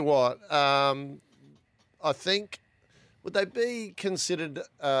tell you what, I think, would they be considered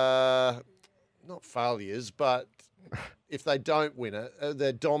not failures, but if they don't win it,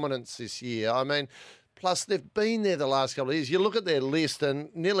 their dominance this year? I mean, plus, they've been there the last couple of years. You look at their list,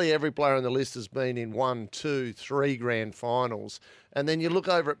 and nearly every player on the list has been in 1, 2, 3 grand finals. And then you look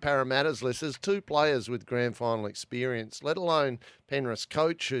over at Parramatta's list, there's 2 players with grand final experience, let alone Penrith's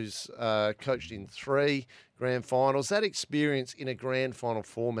coach, who's coached in 3 grand finals. That experience in a grand final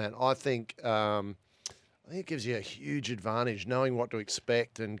format, I think it gives you a huge advantage, knowing what to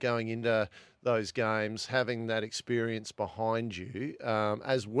expect and going into those games, having that experience behind you,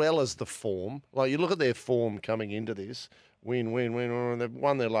 as well as the form. Like, you look at their form coming into this, win, they've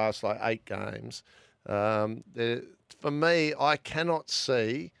won their last 8 games. For me, I cannot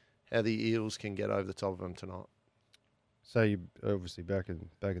see how the Eels can get over the top of them tonight. So you're obviously back in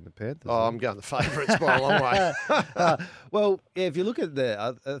the Panthers. Oh, I'm going the favourites by a long way. Well, yeah, if you look at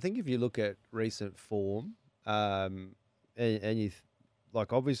I think if you look at recent form, and you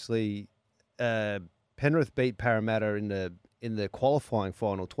obviously Penrith beat Parramatta in the qualifying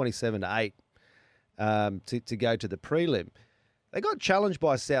final 27-8 to go to the prelim. They got challenged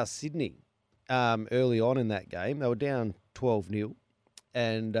by South Sydney early on in that game. They were down 12-0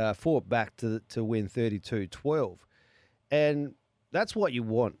 and fought back to win 32-12. And that's what you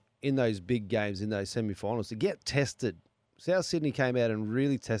want in those big games, in those semi-finals, to get tested. South Sydney came out and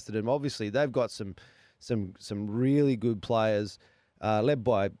really tested them. Obviously, they've got some really good players, led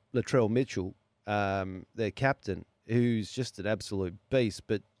by Latrell Mitchell, their captain, who's just an absolute beast.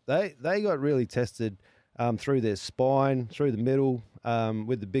 But they got really tested through their spine, through the middle,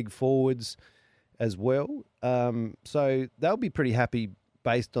 with the big forwards as well. So they'll be pretty happy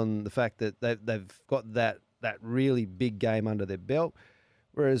based on the fact that they've got that really big game under their belt.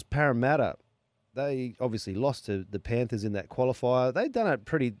 Whereas Parramatta, they obviously lost to the Panthers in that qualifier. They've done it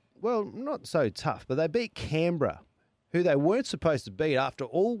pretty well, not so tough, but they beat Canberra, who they weren't supposed to beat after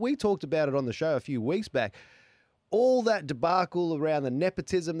all. We talked about it on the show a few weeks back. All that debacle around the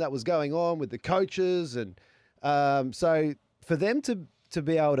nepotism that was going on with the coaches. And so for them to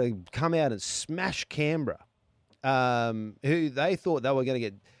be able to come out and smash Canberra, who they thought they were going to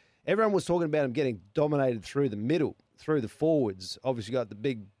get... Everyone was talking about them getting dominated through the middle, through the forwards. Obviously got the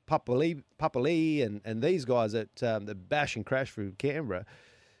big Papali and these guys that bash and crash through Canberra.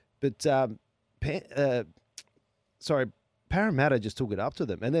 But Parramatta just took it up to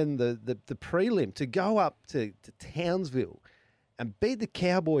them. And then the prelim, to go up to Townsville and beat the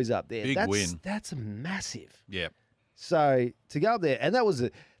Cowboys up there. Big win. That's massive. Yeah. So to go up there, and that was a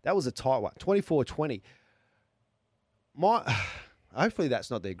tight one, 24-20. Hopefully that's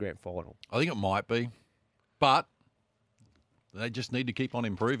not their grand final. I think it might be. But They just need to keep on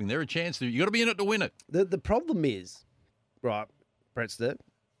improving. They're a chance. You got to be in it to win it. The problem is, right, Brettster,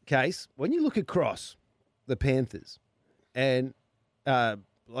 Case, when you look across the Panthers, and I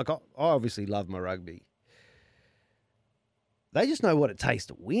obviously love my rugby, they just know what it takes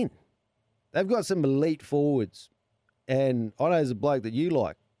to win. They've got some elite forwards, and I know there's a bloke that you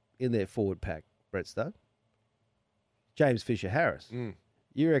like in their forward pack, Brettster, James Fisher-Harris.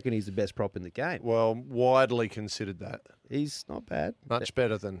 You reckon he's the best prop in the game? Well, widely considered that. He's not bad. Much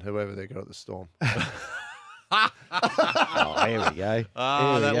better than whoever they got at the Storm. Oh, here we go.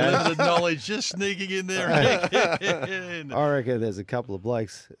 That limited knowledge just sneaking in there. I reckon there's a couple of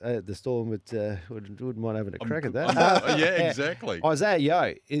blokes at the Storm that wouldn't mind having a crack at that. Yeah, exactly. Isaiah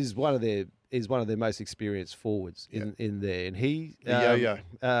Yeo is one of their most experienced forwards in there, and he's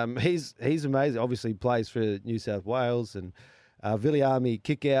amazing. Obviously, plays for New South Wales and Viliami,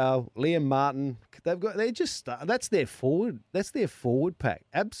 Kikau, Liam Martin. That's their forward pack.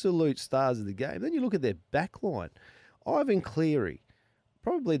 Absolute stars of the game. Then you look at their back line. Ivan Cleary,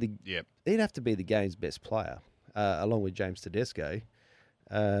 probably he'd have to be the game's best player, along with James Tedesco.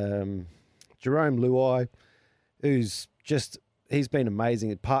 Jerome Luai, he's been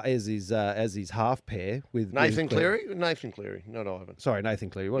amazing as his half pair with Nathan Cleary. Nathan Cleary, not Ivan. Sorry,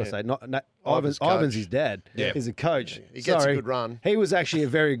 Nathan Cleary. What did I say? Ivan's his dad. Yeah. He's a coach. Yeah. He gets a good run. He was actually a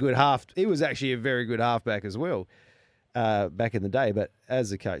very good halfback as well back in the day. But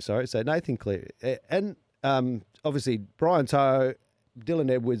as a coach, so Nathan Cleary and obviously Brian To'o,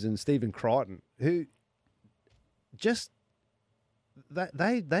 Dylan Edwards, and Stephen Crichton, who just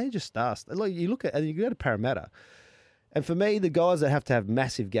they just stars. Like you look at and you go to Parramatta. And for me, the guys that have to have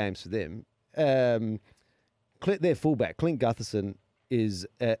massive games for them, their fullback, Clint Gutherson, is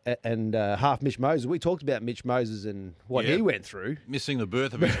and half Mitch Moses. We talked about Mitch Moses and what he went through. Missing the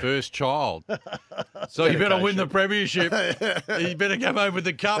birth of his first child. So you better win the premiership. You better come home with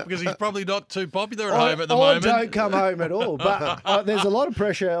the cup because he's probably not too popular at home at the moment. Don't come home at all. But there's a lot of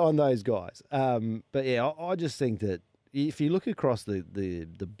pressure on those guys. But yeah, I just think that if you look across the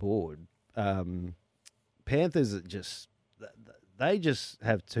board, Panthers they just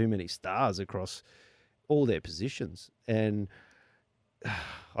have too many stars across all their positions, and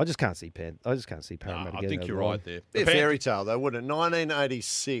I just can't see Parramatta. I think you're right there. Be a fairy tale though, wouldn't it?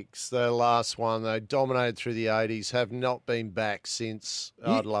 1986, their last one. They dominated through the 80s. Have not been back since.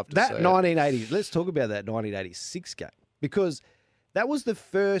 I'd love to see that 1980. Let's talk about that 1986 game because that was the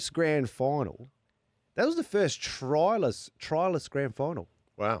first grand final. That was the first trialist grand final.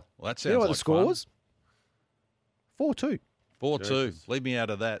 Wow. Well, that sounds you know what like the score fun. was? 4-2. 4-2. Leave me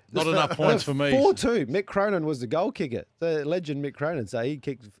out of that. Not enough points for me. 4-2. Mick Cronin was the goal kicker. The legend Mick Cronin. So he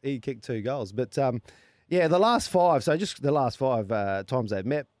kicked 2 goals. But the last 5. So just the last 5 times they've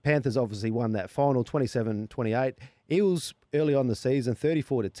met. Panthers obviously won that final 27-28. Eels early on the season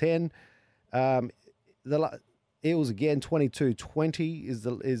 34-10. Eels again 22-20 is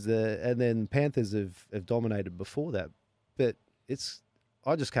the and then Panthers have dominated before that. But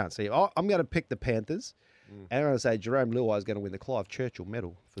I just can't see it. I'm going to pick the Panthers. And I'm going to say Jerome Luai is going to win the Clive Churchill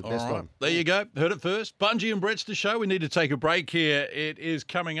medal for the best one. There you go. Heard it first. Bunji and BRETTSTER show. We need to take a break here. It is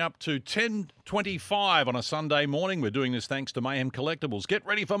coming up to 10:25 on a Sunday morning. We're doing this thanks to Mayhem Collectibles. Get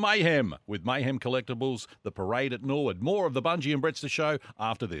ready for mayhem with Mayhem Collectibles, the parade at Norwood. More of the Bunji and BRETTSTER show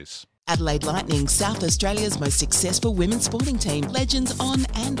after this. Adelaide Lightning, South Australia's most successful women's sporting team. Legends on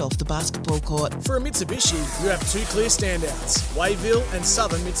and off the basketball court. For a Mitsubishi, you have 2 clear standouts, Wayville and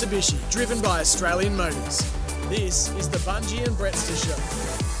Southern Mitsubishi, driven by Australian Motors. This is the Bunji and BRETTSTER show.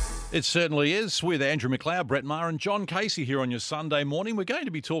 It certainly is, with Andrew McLeod, Brett Maher and John Casey here on your Sunday morning. We're going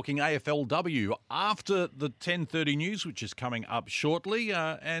to be talking AFLW after the 10:30 news, which is coming up shortly.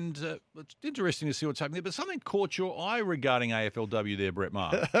 And it's interesting to see what's happening there. But something caught your eye regarding AFLW there, Brett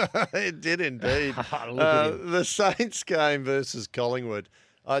Maher. It did indeed. The Saints game versus Collingwood.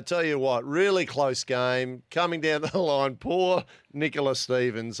 I tell you what, really close game. Coming down the line, poor Nicola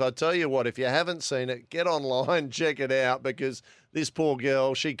Stevens. I tell you what, if you haven't seen it, get online, check it out, because this poor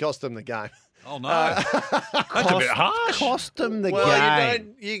girl, she cost them the game. Oh, no. That's a bit harsh. Cost them the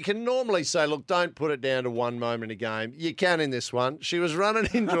game. You can normally say, look, don't put it down to one moment a game. You can in this one. She was running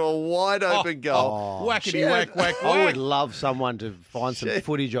into a wide open goal. Whackity whack, whack, whack. I would love someone to find some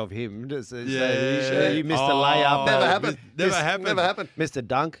footage of him. You missed a layup. Never happened. Missed a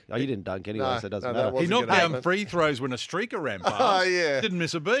dunk. Oh, you didn't dunk anyway, so it doesn't matter. He knocked down free throws when a streaker ran past. Oh, yeah. Didn't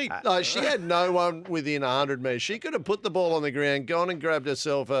miss a beat. No, she had no one within 100 metres. She could have put the ball on the ground, gone and grabbed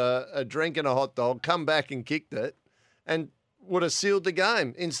herself a drink and a hot dog, come back and kicked it, and would have sealed the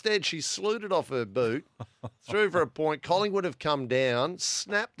game. Instead, she slewed it off her boot, threw for a point. Collingwood have come down,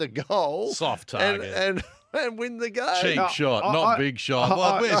 snapped the goal. Soft target. And and win the game. Cheap shot, not big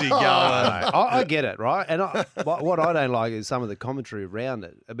shot. Where's he going? I get it, right? And what I don't like is some of the commentary around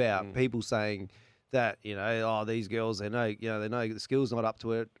it about people saying that, these girls, they know the skill's not up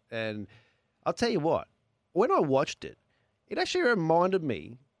to it. And I'll tell you what, when I watched it, it actually reminded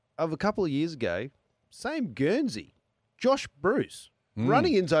me of a couple of years ago, same Guernsey, Josh Bruce,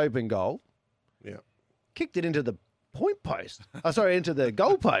 running into open goal. Yeah. Kicked it into the into the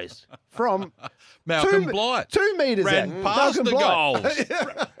goal post from Malcolm Blight. 2 metres out. Ran past Malcolm the Blight. goals.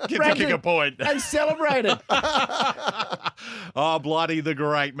 Give the kick a point. And celebrated. Oh, bloody the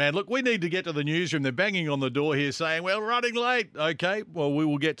great man. Look, we need to get to the newsroom. They're banging on the door here saying, we're running late. Okay, well, we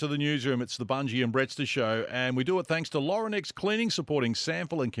will get to the newsroom. It's the Bunjie and Brettster show, and we do it thanks to Laurenex Cleaning, supporting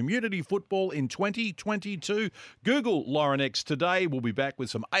SANFL and community football in 2022. Google Laurenex today. We'll be back with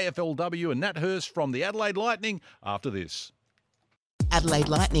some AFLW and Nat Hurst from the Adelaide Lightning after this. Adelaide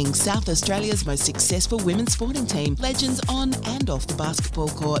Lightning, South Australia's most successful women's sporting team. Legends on and off the basketball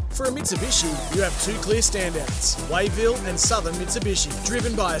court. For a Mitsubishi, you have two clear standouts, Wayville and Southern Mitsubishi,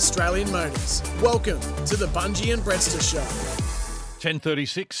 driven by Australian Motors. Welcome to the Bunjie and Brettster show.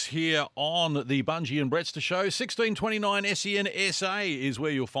 10:36 here on the Bunjie and Brettster show. 1629 SEN SA is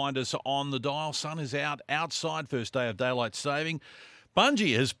where you'll find us on the dial. Sun is out outside, first day of daylight saving.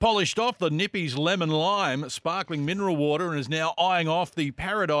 Bunjie has polished off the Nippy's Lemon Lime sparkling mineral water and is now eyeing off the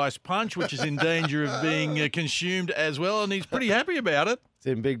Paradise Punch, which is in danger of being consumed as well, and he's pretty happy about it.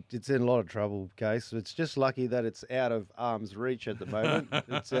 It's in a lot of trouble, Case. It's just lucky that it's out of arm's reach at the moment.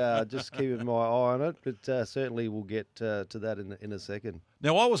 It's just keeping my eye on it, but certainly we'll get to that in a second.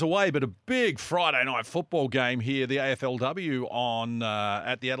 Now, I was away, but a big Friday night football game here, the AFLW on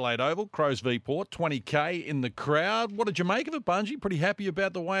at the Adelaide Oval, Crows v Port, 20K in the crowd. What did you make of it, Bunjie? Pretty happy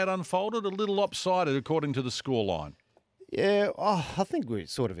about the way it unfolded? A little lopsided according to the scoreline. Yeah, I think we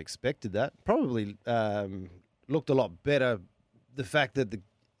sort of expected that. Probably looked a lot better. The fact that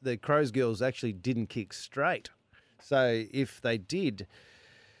the Crows girls actually didn't kick straight. So if they did...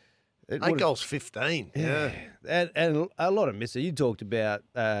 8 goals, 15. Yeah. And a lot of misses. You talked about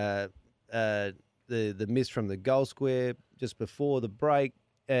the miss from the goal square just before the break.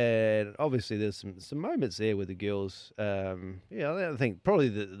 And obviously there's some moments there with the girls. I think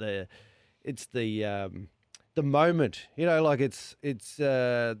probably it's the moment, it's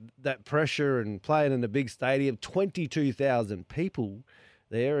that pressure and playing in a big stadium, 22,000 people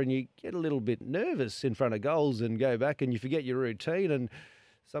there, and you get a little bit nervous in front of goals and go back and you forget your routine, and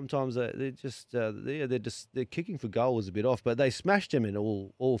sometimes they're kicking for goal was a bit off, but they smashed them in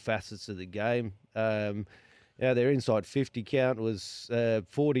all facets of the game. Their inside 50 count was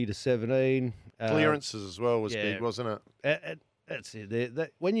 40-17. Clearances as well was big, wasn't it? That's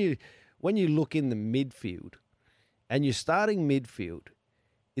it. When you look in the midfield, and your starting midfield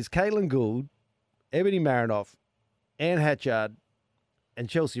is Caitlin Gould, Ebony Marinoff, Anne Hatchard, and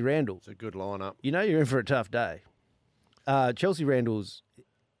Chelsea Randall. It's a good lineup. You know you're in for a tough day. Chelsea Randall's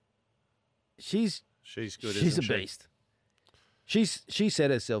she's good. She's isn't a beast. She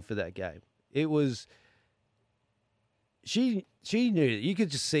set herself for that game. It was she knew it. You could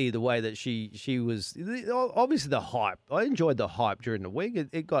just see the way that she was. Obviously, the hype. I enjoyed the hype during the week.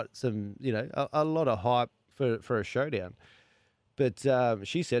 It got some, a lot of hype for a showdown. But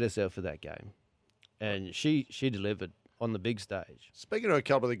she set herself for that game, and she delivered on the big stage. Speaking of a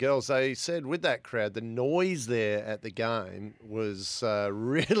couple of the girls, they said with that crowd, the noise there at the game was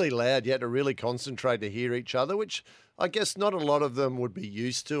really loud. You had to really concentrate to hear each other, which I guess not a lot of them would be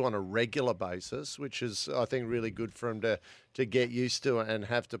used to on a regular basis, which is, I think, really good for them to get used to and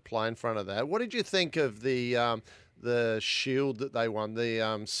have to play in front of that. What did you think of the shield that they won,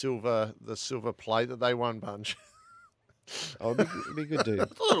 the silver plate that they won, Bunch? Oh, it'd be good to.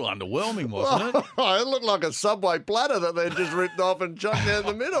 It's a little underwhelming, wasn't it? It looked like a Subway platter that they just ripped off and chucked down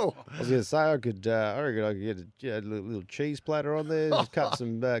the middle. I was going to say I reckon I could get a little cheese platter on there, just cut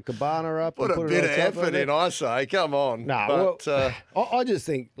some cabana up. Put a bit of effort in, I say. Come on. I just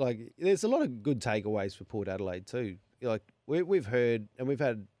think there's a lot of good takeaways for Port Adelaide too. We've heard and we've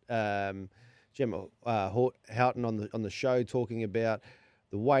had Gemma Houghton on the show talking about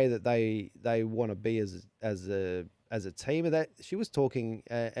the way that they want to be as a team. And that she was talking,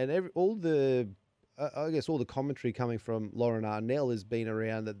 and all the commentary coming from Lauren Arnell has been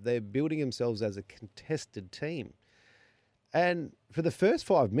around that they're building themselves as a contested team. And for the first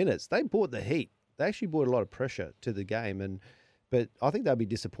 5 minutes, they brought the heat. They actually brought a lot of pressure to the game, but I think they'll be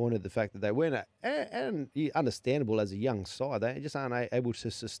disappointed the fact that they weren't, and understandable as a young side, they just aren't able to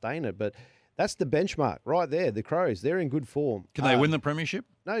sustain it. But that's the benchmark right there. The Crows, they're in good form. Can they win the premiership?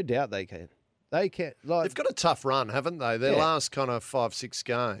 No doubt they can. They can. Like, They've got a tough run, haven't they? Their last kind of 5-6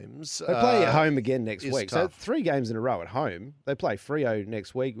 games. They play at home again next week. Tough. So 3 games in a row at home. They play Freo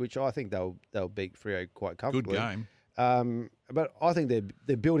next week, which I think they'll beat Freo quite comfortably. Good game. But I think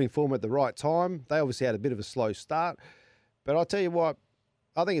they're building form at the right time. They obviously had a bit of a slow start. But I'll tell you what,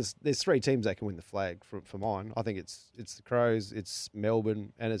 I think there's 3 teams that can win the flag for mine. I think it's the Crows, it's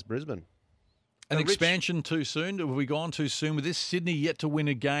Melbourne, and it's Brisbane. An expansion too soon? Have we gone too soon with this? Sydney yet to win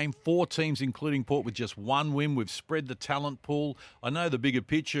a game. 4 teams, including Port, with just 1 win. We've spread the talent pool. I know the bigger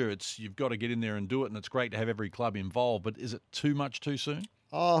picture, it's you've got to get in there and do it, and it's great to have every club involved, but is it too much too soon?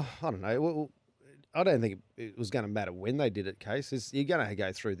 Oh, I don't know. Well, I don't think it was going to matter when they did it, Case. You're going to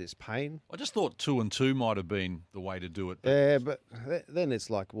go through this pain. I just thought 2 and 2 might have been the way to do it. Yeah, but then it's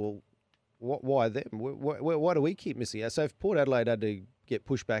like, well, why them? Why do we keep missing out? So if Port Adelaide had to get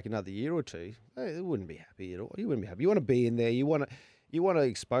pushed back another year or two, they wouldn't be happy at all. You wouldn't be happy. You want to be in there. You want to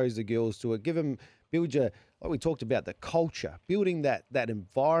expose the girls to it. Build your, like we talked about, the culture, building that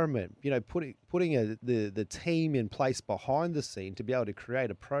environment. You know, putting the team in place behind the scene to be able to create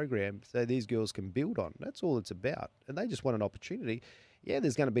a program so these girls can build on. That's all it's about. And they just want an opportunity. Yeah,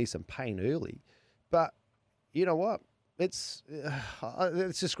 there's going to be some pain early, but you know what? It's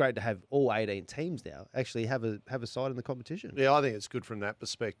just great to have all 18 teams now actually have a side in the competition. Yeah, I think it's good from that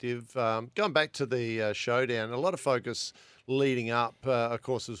perspective. Going back to the showdown, a lot of focus leading up, of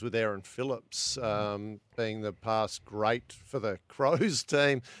course, was with Erin Phillips being the past great for the Crows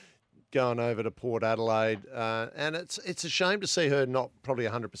team, going over to Port Adelaide. And it's a shame to see her not probably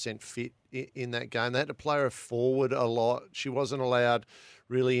 100% fit in that game. They had to play her forward a lot. She wasn't allowed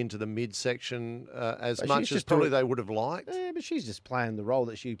really into the midsection as much as probably they would have liked. Yeah, but she's just playing the role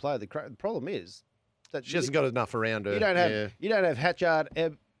that she played. The problem is that she hasn't got enough around her. You don't have Hatchard,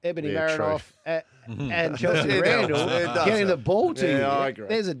 Ebony Marinoff, and Chelsea It Randall does. getting the ball to you. I agree.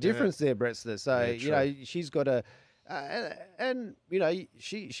 There's a difference there, BRETTSTER. So Yeah, she's got a. And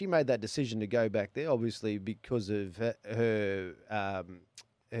she made that decision to go back there, obviously because of her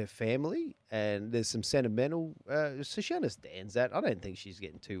family, and there's some sentimental. So she understands that. I don't think she's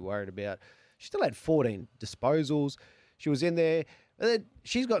getting too worried about. She still had 14 disposals. She was in there. And then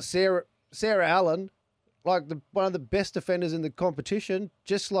she's got Sarah Allen, like one of the best defenders in the competition,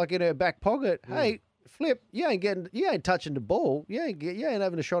 just like in her back pocket. Hey, Flip, you ain't touching the ball. You ain't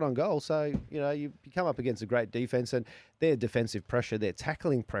having a shot on goal. So you come up against a great defense, and their defensive pressure, their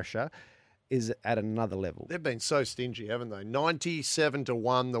tackling pressure, is at another level. They've been so stingy, haven't they?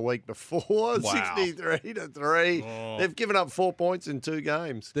 97-1 the week before, 63-3. Oh. They've given up 4 points in 2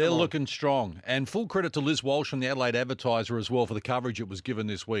 games. They're looking strong. And full credit to Liz Walsh from the Adelaide Advertiser as well for the coverage it was given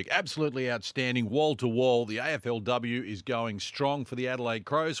this week. Absolutely outstanding, wall to wall. The AFLW is going strong for the Adelaide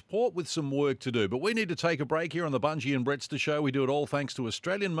Crows. Port with some work to do. But we need to take a break here on the BUNJI and BRETTSTER show. We do it all thanks to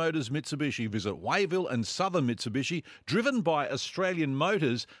Australian Motors Mitsubishi. Visit Wayville and Southern Mitsubishi, driven by Australian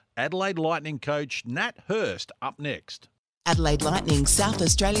Motors. Adelaide Lightning coach Nat Hurst up next. Adelaide Lightning, South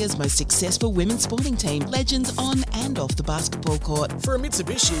Australia's most successful women's sporting team. Legends on and off the basketball court. For a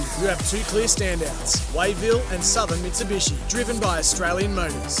Mitsubishi, you have 2 clear standouts, Wayville and Southern Mitsubishi, driven by Australian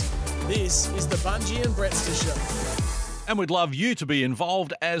Motors. This is the BUNJI and BRETTSTER show. And we'd love you to be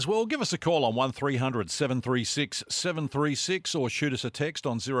involved as well. Give us a call on 1300 736 736 or shoot us a text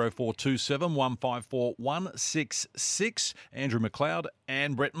on 0427 154 166. Andrew McLeod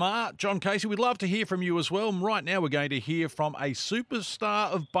and Brett Maher. John Casey, we'd love to hear from you as well. And right now we're going to hear from a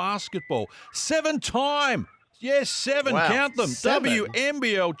superstar of basketball. 7-time. Yes, 7, wow. Count them. 7.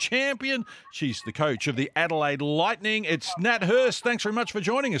 WNBL champion. She's the coach of the Adelaide Lightning. It's Nat Hurst. Thanks very much for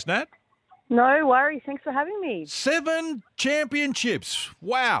joining us, Nat. No worries. Thanks for having me. 7 championships.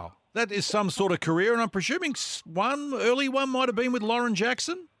 Wow. That is some sort of career. And I'm presuming early one might have been with Lauren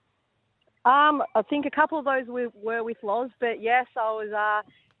Jackson? I think a couple of those were with Loz. But, yes, I was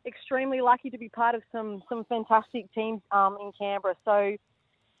extremely lucky to be part of some fantastic teams in Canberra. So,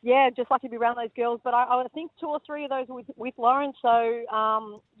 yeah, just lucky to be around those girls. But I think 2 or 3 of those were with Lauren. So,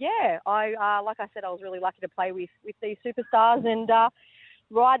 like I said, I was really lucky to play with these superstars and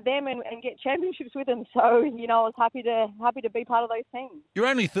ride them and get championships with them. So, I was happy to be part of those teams. You're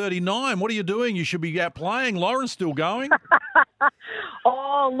only 39. What are you doing? You should be out playing. Lauren's still going.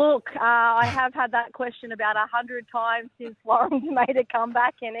 Oh, look, I have had that question about 100 times since Lauren's made a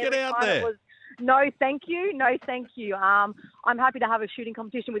comeback. And every Get out time there. it was, no, thank you. No, thank you. I'm happy to have a shooting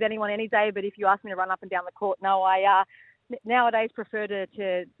competition with anyone any day, but if you ask me to run up and down the court, no, I nowadays prefer to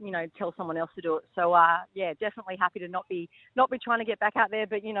tell someone else to do it. So definitely happy to not be trying to get back out there.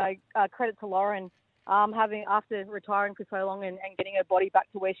 But credit to Lauren, after retiring for so long and getting her body back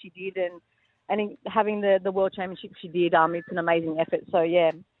to where she did and having the world championship she did. It's an amazing effort. So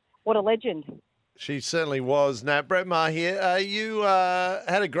what a legend. She certainly was, Nat. Brett Maher here. You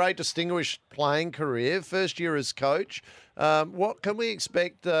had a great distinguished playing career, first year as coach. What can we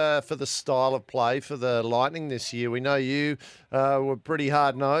expect for the style of play for the Lightning this year? We know you were pretty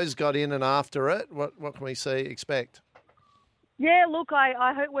hard-nosed, got in and after it. What can we expect? Yeah, look,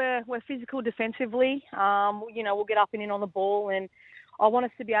 I hope we're physical defensively. We'll get up and in on the ball, and I want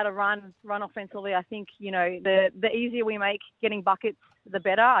us to be able to run offensively. I think, the easier we make getting buckets, the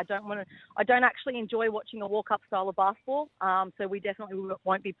better. I don't actually enjoy watching a walk-up style of basketball, so we definitely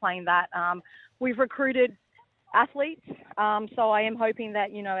won't be playing that. We've recruited athletes, so I am hoping that,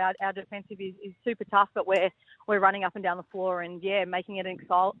 our defensive is super tough, but we're running up and down the floor and, making it an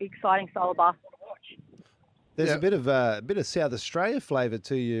exciting style of basketball to watch. There's a bit of South Australia flavour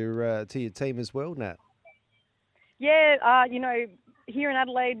to your team as well, Nat. Yeah, here in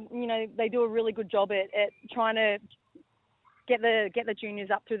Adelaide, they do a really good job at trying to get the juniors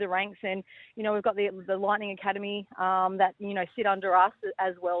up through the ranks, and we've got the Lightning Academy that sit under us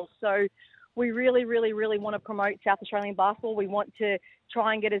as well. So we really, really, really want to promote South Australian basketball. We want to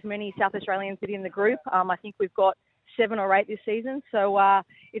try and get as many South Australians in the group. I think we've got 7 or 8 this season, so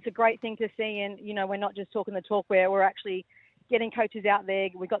it's a great thing to see. And we're not just talking the talk; we're actually getting coaches out there.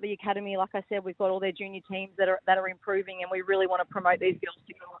 We've got the academy, like I said, we've got all their junior teams that are improving, and we really want to promote these girls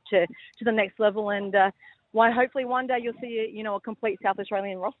to go up to the next level. And hopefully one day you'll see a complete South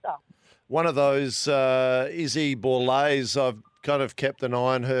Australian roster. One of those, Izzy Borlays, I've kind of kept an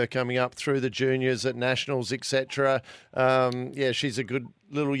eye on her coming up through the juniors at nationals, etc. She's a good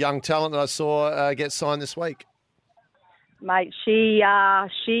little young talent that I saw get signed this week. Mate, she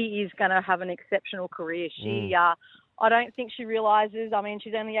is going to have an exceptional career. I don't think she realises. I mean,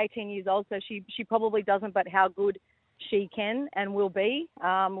 she's only 18 years old, so she probably doesn't. But how good she can and will be.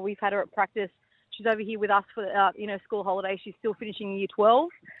 We've had her at practice. She's over here with us for school holiday. She's still finishing year 12.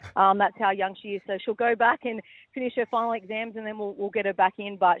 That's how young she is. So she'll go back and finish her final exams, and then we'll get her back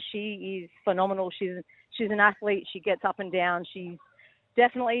in. But she is phenomenal. She's an athlete. She gets up and down. She's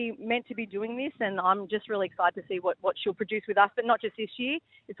definitely meant to be doing this, and I'm just really excited to see what she'll produce with us, but not just this year.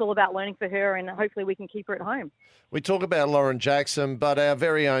 It's all about learning for her, and hopefully we can keep her at home. We talk about Lauren Jackson, but our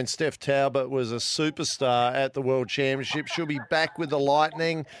very own Steph Talbot was a superstar at the World Championship. She'll be back with the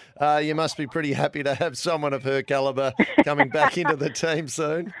Lightning. You must be pretty happy to have someone of her calibre coming back into the team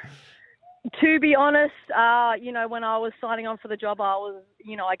soon. To be honest, when I was signing on for the job,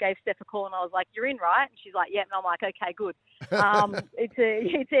 I gave Steph a call and I was like, "You're in, right?" And she's like, "Yeah." And I'm like, "Okay, good."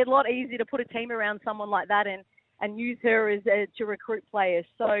 It's a lot easier to put a team around someone like that and use her to recruit players.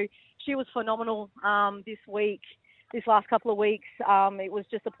 So she was phenomenal this last couple of weeks. It was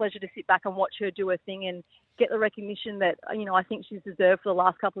just a pleasure to sit back and watch her do her thing and get the recognition that I think she's deserved for the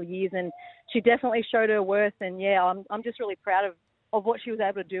last couple of years. And she definitely showed her worth. And I'm just really proud of what she was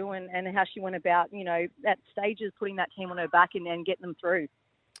able to do and how she went about, at stages, putting that team on her back and getting them through.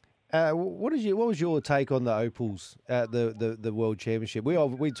 What was your take on the Opals at the World Championship?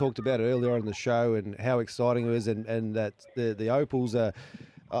 We talked about it earlier on the show and how exciting it was, and that the Opals are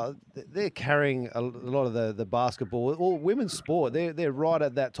they're carrying a lot of the basketball or women's sport. They're right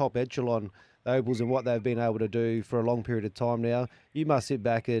at that top echelon, the Opals, and what they've been able to do for a long period of time now. You must sit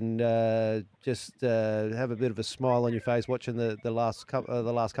back and just have a bit of a smile on your face watching the last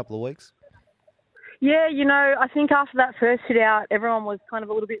couple of weeks. Yeah, I think after that first hit out, everyone was kind of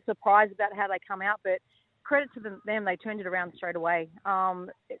a little bit surprised about how they come out, but credit to them, they turned it around straight away.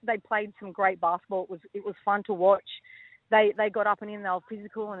 They played some great basketball. It was fun to watch. They got up and in, they were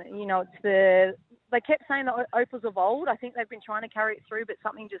physical, and they kept saying the Opals of old. I think they've been trying to carry it through, but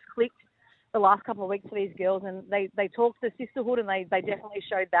something just clicked the last couple of weeks for these girls, and they talked the sisterhood, and they definitely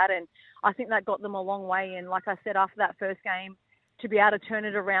showed that, and I think that got them a long way. And like I said, after that first game, to be able to turn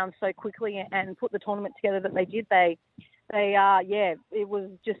it around so quickly and put the tournament together that they did, it was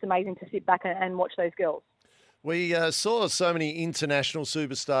just amazing to sit back and watch those girls. We saw so many international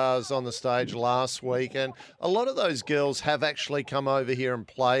superstars on the stage last week, and a lot of those girls have actually come over here and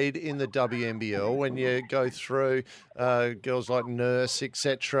played in the WNBL. When you go through girls like Nurse,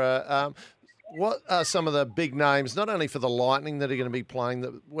 etc., what are some of the big names, not only for the Lightning, that are going to be playing,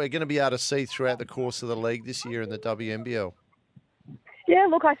 that we're going to be able to see throughout the course of the league this year in the WNBL? Yeah,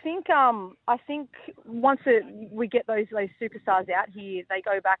 look, I think once we get those superstars out here, they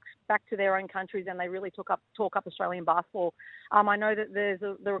go back to their own countries and they really talk up Australian basketball. I know that there's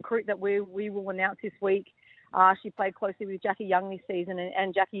the recruit that we will announce this week. She played closely with Jackie Young this season,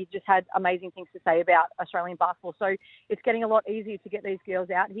 and Jackie just had amazing things to say about Australian basketball. So it's getting a lot easier to get these girls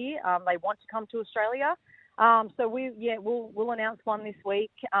out here. They want to come to Australia. So we'll announce one this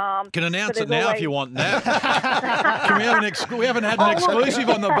week. Can announce it now if you want that. We haven't had an exclusive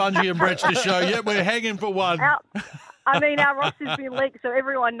on the Bunjie and Brettster show yet. We're hanging for one. Our roster's been leaked, so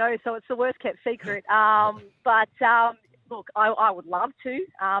everyone knows. So it's the worst kept secret. Look, I would love to,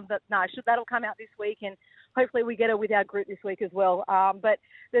 but no, that'll come out this week, and hopefully we get it with our group this week as well. But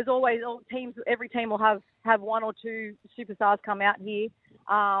there's always every team will have one or two superstars come out here.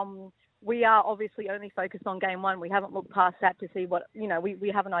 We are obviously only focused on game one. We haven't looked past that to see what,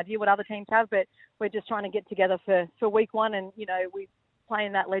 we have an idea what other teams have, but we're just trying to get together for week one. And, we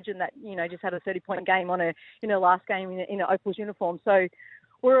playing that legend that, just had a 30-point game on last game in an Opals uniform. So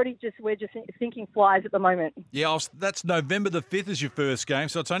we're just thinking flies at the moment. Yeah, that's November the 5th is your first game,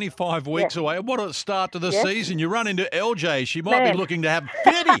 so it's only 5 weeks away. What a start to the season. You run into LJ. She might be looking to have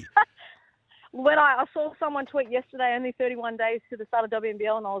 50. When I saw someone tweet yesterday, only 31 days to the start of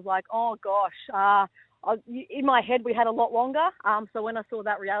WNBL, and I was like, oh, gosh. In my head, we had a lot longer. So when I saw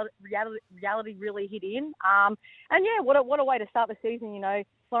that reality really hit in. What a way to start the season,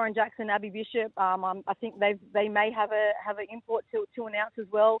 Lauren Jackson, Abby Bishop. I think they may have an import to announce as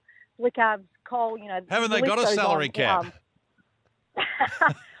well. Flickabs, Cole, Haven't they got a salary cap?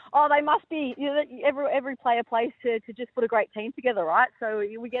 Oh, they must be. Every player plays to just put a great team together, right? So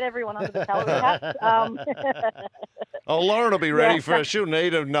we get everyone under the salary cap. Lauren will be ready for it. She'll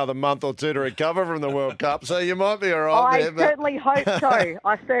need another month or two to recover from the World Cup, so you might be all right there. Certainly hope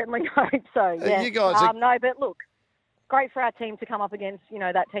so. Yeah. You guys no, but look, great for our team to come up against,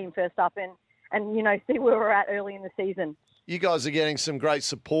 that team first up and see where we're at early in the season. You guys are getting some great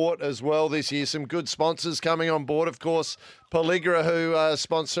support as well this year. Some good sponsors coming on board. Of course, Pelligra, who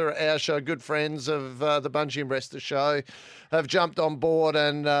sponsor our show, good friends of the Bunjie and Brettster show, have jumped on board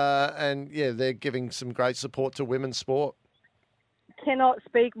and they're giving some great support to women's sport. Cannot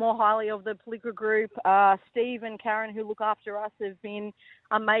speak more highly of the Pelligra group. Steve and Karen, who look after us, have been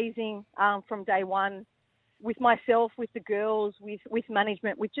amazing from day one. With myself, with the girls, with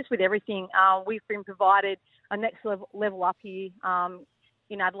management, with everything. We've been provided a next level up here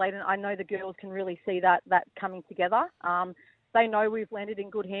in Adelaide, and I know the girls can really see that coming together. They know we've landed in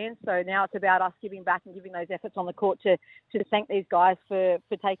good hands, so now it's about us giving back and giving those efforts on the court to thank these guys for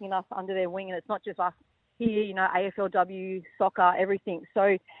taking us under their wing. And it's not just us here, AFLW, soccer, everything.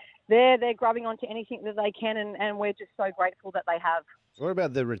 So they're grubbing onto anything that they can, and we're just so grateful that they have. What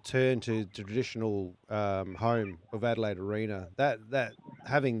about the return to traditional home of Adelaide Arena? That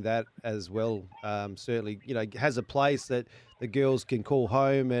having that as well certainly has a place that the girls can call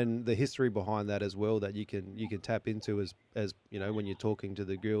home, and the history behind that as well that you can tap into as when you're talking to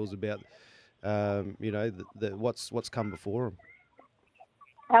the girls about what's come before them.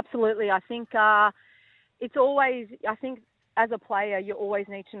 Absolutely, I think it's always as a player you always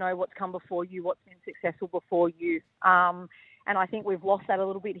need to know what's come before you, what's been successful before you. And I think we've lost that a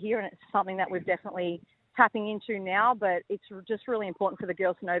little bit here, and it's something that we're definitely tapping into now. But it's just really important for the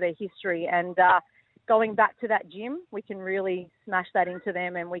girls to know their history. And going back to that gym, we can really smash that into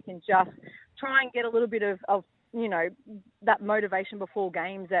them, and we can just try and get a little bit of that motivation before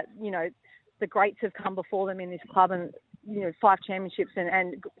games that, the greats have come before them in this club, and, 5 championships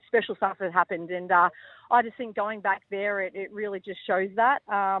and special stuff has happened. And I just think going back there, it really just shows that.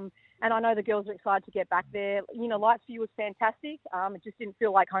 And I know the girls are excited to get back there. Lights View was fantastic. It just didn't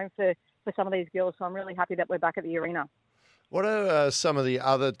feel like home for some of these girls. So I'm really happy that we're back at the arena. What are some of the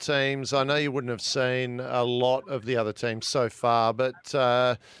other teams? I know you wouldn't have seen a lot of the other teams so far, but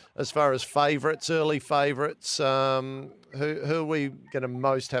as far as favourites, early favourites, who are we going to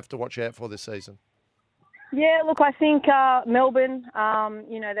most have to watch out for this season? Yeah, look, I think Melbourne,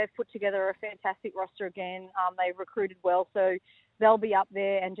 they've put together a fantastic roster again. They've recruited well, so they'll be up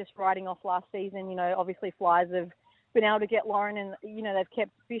there. And just riding off last season, obviously Flyers have been able to get Lauren, and, they've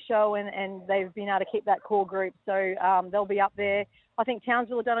kept Bisho, and they've been able to keep that core group. So they'll be up there. I think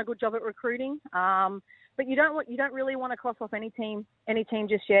Townsville have done a good job at recruiting. But you don't really want to cross off any team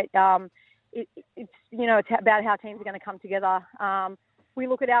just yet. It's about how teams are going to come together. We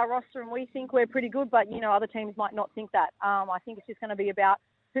look at our roster and we think we're pretty good, but, other teams might not think that. I think it's just going to be about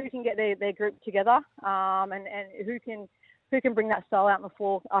who can get their group together and who can bring that style out on the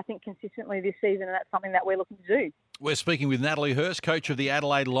floor, I think, consistently this season, and that's something that we're looking to do. We're speaking with Natalie Hurst, coach of the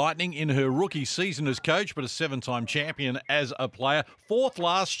Adelaide Lightning in her rookie season as coach, but a 7-time champion as a player. 4th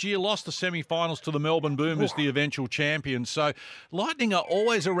last year, lost the semi-finals to the Melbourne Boom as the eventual champion. So Lightning are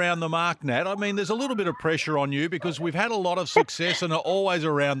always around the mark, Nat. I mean, there's a little bit of pressure on you because we've had a lot of success and are always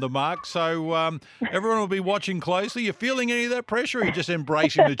around the mark. So everyone will be watching closely. You feeling any of that pressure, or are you just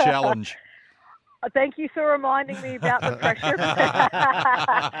embracing the challenge? Thank you for reminding me about the pressure.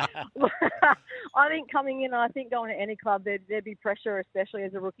 I think coming in, I think going to any club, there'd be pressure, especially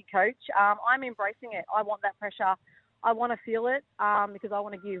as a rookie coach. I'm embracing it. I want that pressure. I want to feel it because I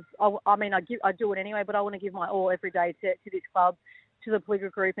want to give. I do it anyway, but I want to give my all every day to this club, to the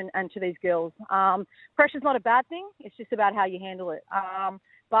Pligger group, and to these girls. Pressure's not a bad thing. It's just about how you handle it.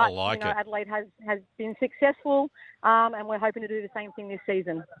 But Adelaide has been successful, and we're hoping to do the same thing this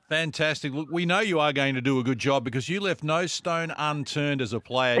season. Fantastic. Look, we know you are going to do a good job because you left no stone unturned as a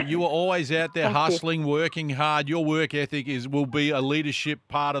player. You were always out there hustling, working hard. Your work ethic will be a leadership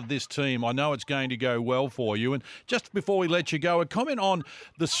part of this team. I know it's going to go well for you. And just before we let you go, a comment on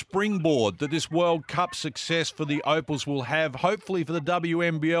the springboard that this World Cup success for the Opals will have, hopefully for the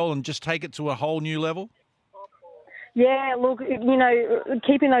WNBL, and just take it to a whole new level? Yeah, look,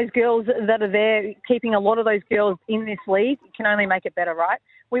 keeping those girls that are there, keeping a lot of those girls in this league can only make it better, right?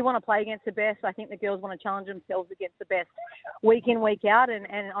 We want to play against the best. I think the girls want to challenge themselves against the best week in, week out. And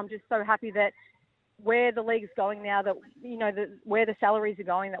I'm just so happy that where the league's going now, that, where the salaries are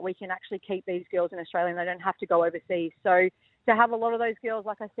going, that we can actually keep these girls in Australia and they don't have to go overseas. So to have a lot of those girls,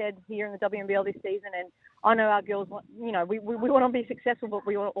 like I said, here in the WNBL this season, and I know our girls, we want to be successful, but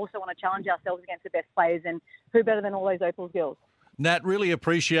we also want to challenge ourselves against the best players, and who better than all those Opals girls? Nat, really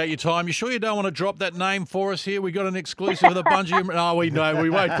appreciate your time. You sure you don't want to drop that name for us here? We got an exclusive of the BUNJI. No, we know. We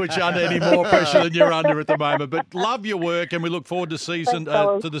won't put you under any more pressure than you're under at the moment, but love your work, and we look forward to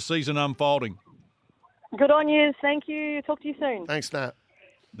the season unfolding. Good on you. Thank you. Talk to you soon. Thanks, Nat.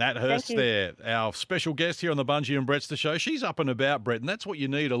 Nat Hurst there, our special guest here on the BUNJI and BRETTSTER show. She's up and about, Brett, and that's what you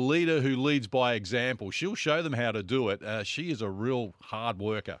need, a leader who leads by example. She'll show them how to do it. She is a real hard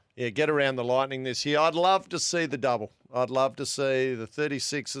worker. Yeah, get around the Lightning this year. I'd love to see the double. I'd love to see the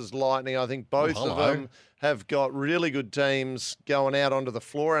 36ers Lightning. I think both of them have got really good teams going out onto the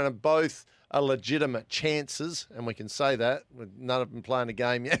floor, and are both are legitimate chances, and we can say that with none of them playing a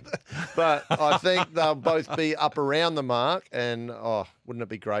game yet. But I think they'll both be up around the mark, and wouldn't it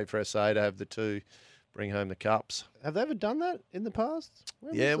be great for SA to have the two bring home the cups? Have they ever done that in the past?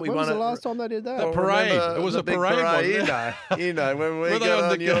 We when won was the it. last time they did that? The parade. It was a parade, wasn't it? You know, when we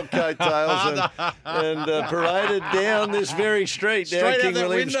got on your coattails and paraded down this very street, down King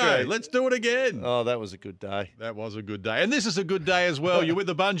William Street. Let's do it again. Oh, that was a good day. That was a good day. And this is a good day as well. You're with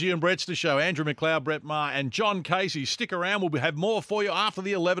the BUNJI and BRETTSTER show. Andrew McLeod, Brett Maher and John Casey. Stick around. We'll have more for you after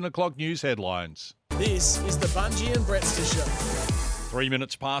the 11 o'clock news headlines. This is the BUNJI and BRETTSTER show. 3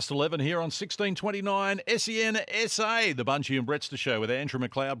 minutes past 11 here on 1629 SEN SA, the BUNJI and BRETTSTER show with Andrew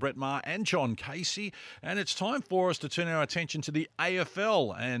McLeod, Brett Maher and John Casey. And it's time for us to turn our attention to the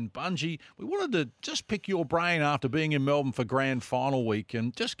AFL. And BUNJI, we wanted to just pick your brain after being in Melbourne for grand final week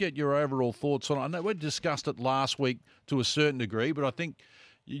and just get your overall thoughts on it. I know we discussed it last week to a certain degree, but I think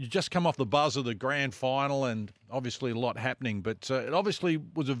you just come off the buzz of the grand final and obviously a lot happening. But it obviously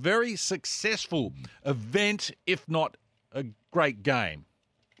was a very successful event, if not a great game.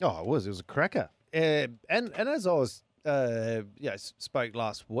 Oh, it was. It was a cracker. And as I was, spoke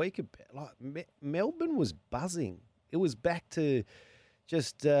last week about, Melbourne was buzzing. It was back to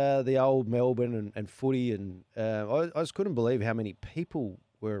just the old Melbourne and footy, and I just couldn't believe how many people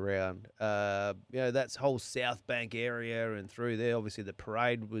were around. That's whole South Bank area and through there. Obviously, the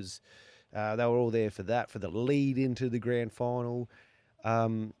parade was. They were all there for that, for the lead into the grand final.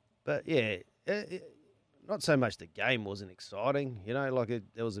 But yeah. Not so much the game wasn't exciting,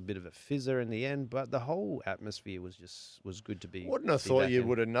 there was a bit of a fizzer in the end, but the whole atmosphere was good to be. Wouldn't have thought you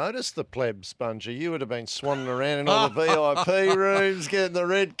would have noticed the plebs, BUNJI. You would have been swanning around in all the VIP rooms, getting the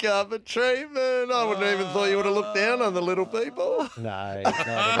red carpet treatment. I wouldn't even thought you would have looked down on the little people. No, not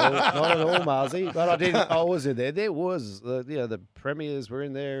at all, Marzi. But I was in there. There was, the premiers were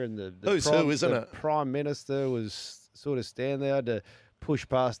in there, and the who's prime, who, isn't the it? Prime Minister was sort of standing there. I had to push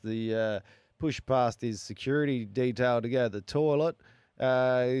past his security detail to go to the toilet.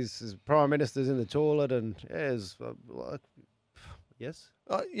 His Prime Minister's in the toilet, and yes.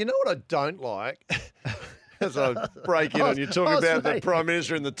 You know what I don't like? As I break in on you talking about the Prime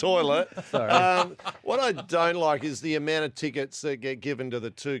Minister in the toilet. Sorry. What I don't like is the amount of tickets that get given to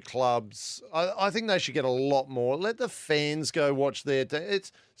the two clubs. I think they should get a lot more. Let the fans go watch their team.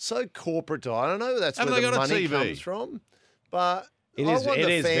 It's so corporatized. I know that's where the money comes from, but It is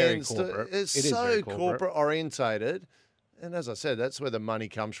very corporate. It's so corporate orientated. And as I said, that's where the money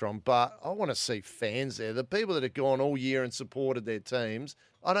comes from. But I want to see fans there. The people that have gone all year and supported their teams,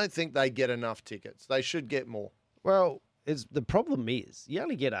 I don't think they get enough tickets. They should get more. Well, the problem is you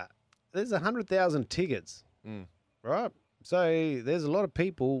only get there's 100,000 tickets, right? So there's a lot of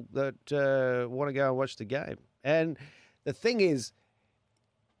people that want to go and watch the game. And the thing is,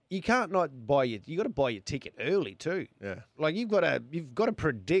 you can't not buy you got to buy your ticket early too. Yeah. Like you've got to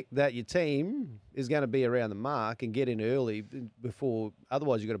predict that your team is going to be around the mark and get in early before.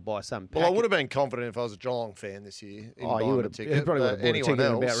 Otherwise, you've got to buy some. Well, I would have been confident if I was a Geelong fan this year. You would have ticket. probably would have bought a ticket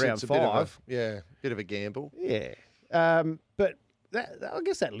in about round 5. Bit of a gamble. Yeah, but I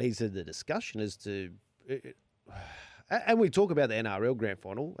guess that leads to the discussion as to. And we talk about the NRL Grand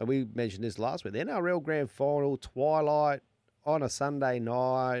Final, and we mentioned this last week. The NRL Grand Final, twilight on a Sunday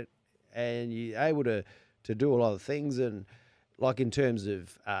night, and you're able to do a lot of things. And like in terms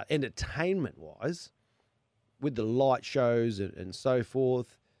of entertainment-wise, with the light shows and so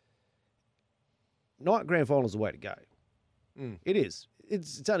forth, night Grand Final is the way to go. It is.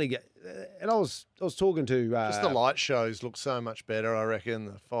 It's only and I was talking to just the light shows look so much better. I reckon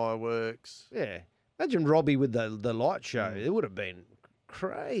the fireworks. Yeah. Imagine Robbie with the light show. It would have been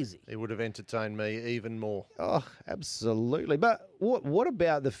crazy. It would have entertained me even more. Oh, absolutely. But what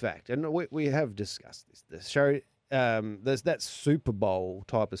about the fact, and we have discussed this, the show, there's that Super Bowl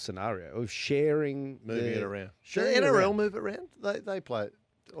type of scenario of moving it around. Do the NRL move it around? They play it,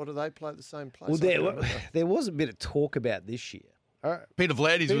 or do they play at the same place? Well, there was a bit of talk about this year. Peter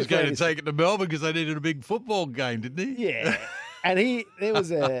Vlandis was going to take it to Melbourne because they needed a big football game, didn't he? Yeah. And there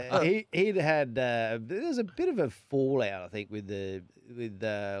was a bit of a fallout, I think, with the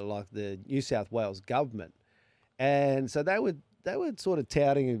New South Wales government, and so they were sort of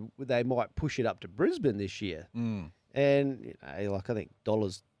touting they might push it up to Brisbane this year, and I think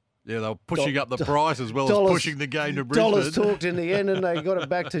dollars. Yeah, they were pushing up the price as well as pushing the game to Brisbane. Dollars talked in the end, and they got it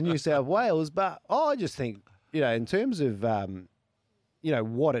back to New South Wales. But I just think in terms of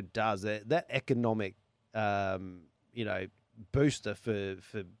what it does, that economic booster for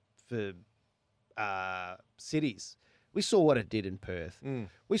cities. We saw what it did in Perth.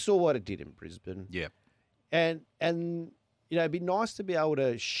 We saw what it did in Brisbane. Yeah, and it'd be nice to be able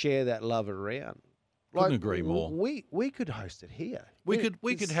to share that love around. Couldn't agree more. We could host it here. We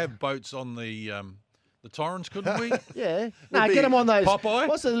could have boats on the Torrens, couldn't we? Yeah. No, get them on those. Popeye?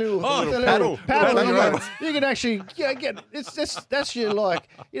 What's the little paddle? You can actually get. That's your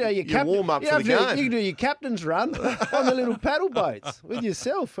your warm up for the game. You can do your captain's run on the little paddle boats with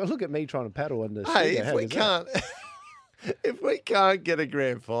yourself. Look at me trying to paddle on the. Hey, if we can't get a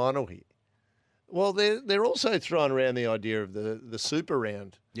grand final here. Well, they're also throwing around the idea of the super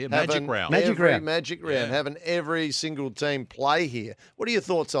round. Yeah, magic round. Magic round, having every single team play here. What are your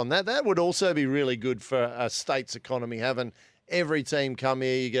thoughts on that? That would also be really good for a state's economy, having every team come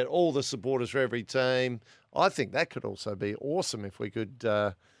here. You get all the supporters for every team. I think that could also be awesome if we could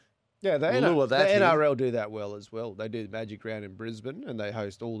the NRL do that well as well. They do the magic round in Brisbane, and they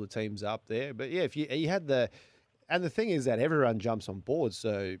host all the teams up there. But, yeah, if you had and the thing is that everyone jumps on board,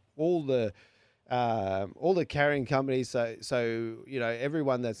 so all the carrying companies, so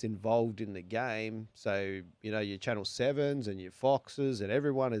everyone that's involved in the game, so your Channel 7s and your Foxes and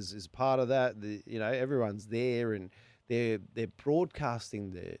everyone is part of that. Everyone's there and they're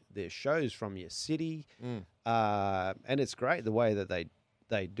broadcasting their shows from your city, and it's great the way that they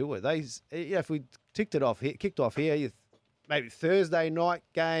do it. If we kicked off here, maybe Thursday night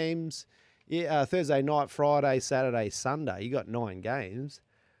games, Thursday night, Friday, Saturday, Sunday. You got 9 games.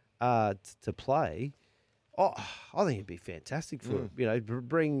 To play, I think it'd be fantastic for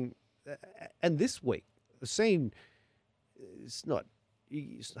bring. And this week, the scene, it's not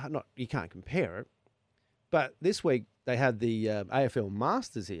you can't compare it, but this week they had the AFL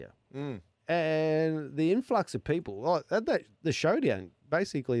Masters here, and the influx of people. The showdown,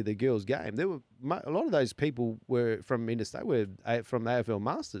 basically the girls' game. There were a lot of those people were from interstate, were from AFL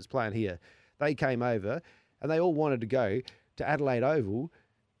Masters playing here. They came over, and they all wanted to go to Adelaide Oval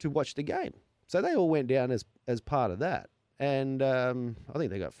to watch the game. So they all went down as part of that. And I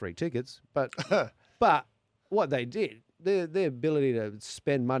think they got free tickets. But what they did, their ability to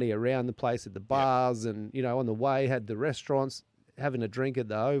spend money around the place at the bars and, on the way had the restaurants, having a drink at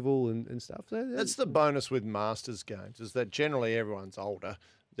the Oval and stuff. So that's the bonus with Masters games, is that generally everyone's older.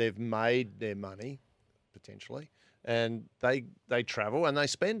 They've made their money, potentially, and they travel and they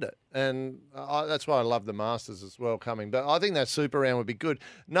spend it. And that's why I love the Masters as well coming. But I think that Super Round would be good.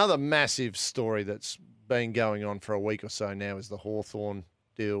 Another massive story that's been going on for a week or so now is the Hawthorn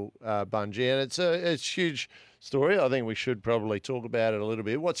deal, BUNJI. And it's a huge story. I think we should probably talk about it a little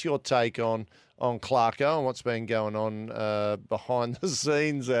bit. What's your take on Clarko and what's been going on behind the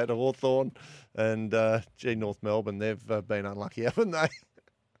scenes at Hawthorn and North Melbourne? They've been unlucky, haven't they?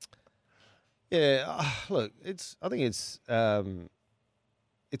 Yeah, look, I think it's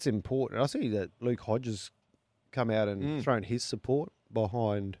important. I see that Luke Hodges come out and thrown his support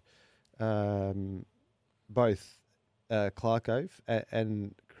behind both Clarko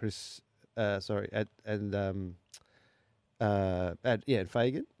and Chris, and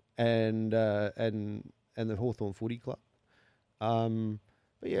Fagan and the Hawthorn Footy Club. But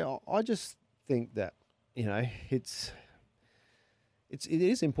yeah, I just think that it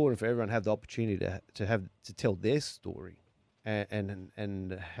is important for everyone to have the opportunity to tell their story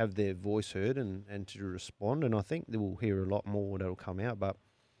and have their voice heard and to respond. And I think that we'll hear a lot more that'll come out. But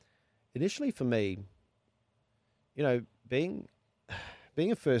initially, for me, being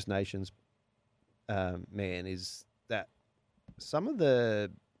a First Nations man is that some of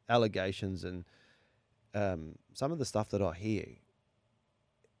the allegations and some of the stuff that I hear,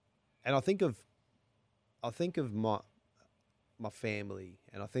 and I think of my family,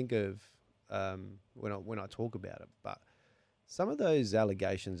 and I think of when I talk about it. But some of those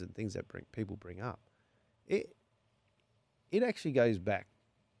allegations and things that people bring up, it actually goes back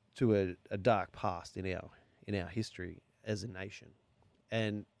to a dark past in our history as a nation,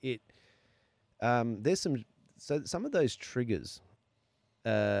 and there's some of those triggers,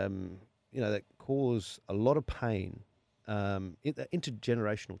 that cause a lot of pain,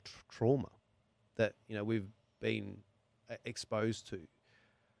 intergenerational trauma that we've been exposed to.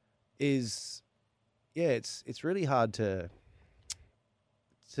 It's really hard to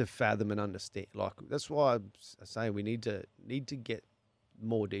fathom and understand. Like, that's why I say we need to get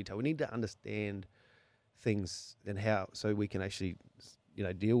more detail. We need to understand things and how, so we can actually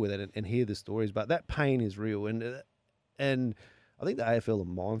deal with it and hear the stories. But that pain is real, and I think the AFL are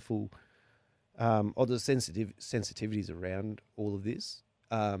mindful of the sensitivities around all of this.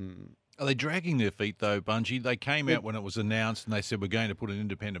 Are they dragging their feet, though, Bunjie? They came out when it was announced and they said, we're going to put an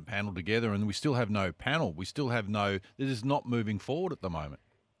independent panel together, and we still have no panel. We still have it is not moving forward at the moment.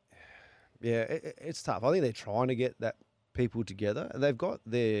 Yeah, it's tough. I think they're trying to get that people together, and they've got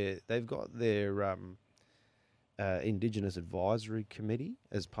their Indigenous Advisory Committee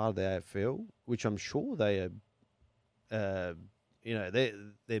as part of the AFL, which I'm sure they are, they're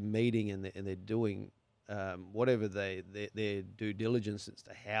meeting and they're doing whatever their due diligence as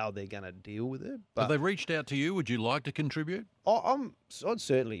to how they're going to deal with it. But have they reached out to you? Would you like to contribute? I'd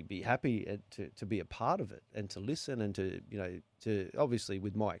certainly be happy to be a part of it and to listen and to obviously,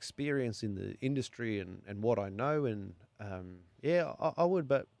 with my experience in the industry and what I know, and I would.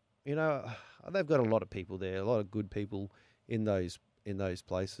 But they've got a lot of people there, a lot of good people in those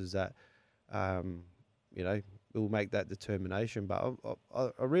places that will make that determination. But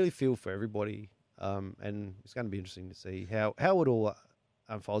I really feel for everybody. And it's going to be interesting to see how it all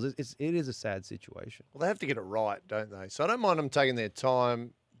unfolds. It is a sad situation. Well, they have to get it right, don't they? So I don't mind them taking their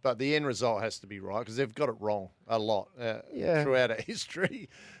time, but the end result has to be right, because they've got it wrong a lot throughout our history.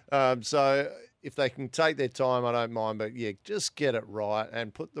 So if they can take their time, I don't mind. But, just get it right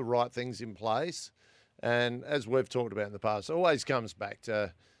and put the right things in place. And as we've talked about in the past, it always comes back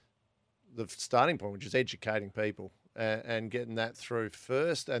to the starting point, which is educating people. And getting that through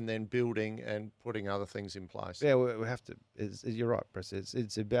first, and then building and putting other things in place. Yeah, we have to. You're right, Press.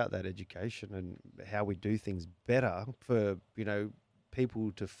 It's about that education and how we do things better for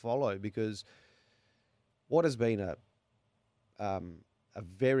people to follow. Because what has been a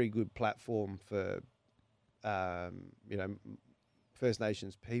very good platform for First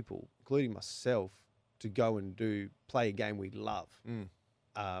Nations people, including myself, to go and play a game we love,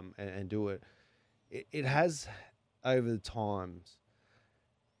 and do it. It has. Over the times,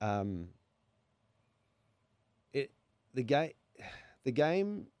 the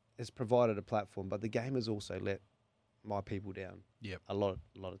game has provided a platform, but the game has also let my people down. Yep. a lot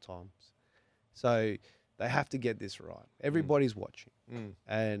of times. So they have to get this right. Everybody's watching,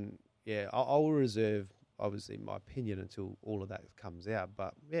 and I will reserve, obviously, my opinion until all of that comes out.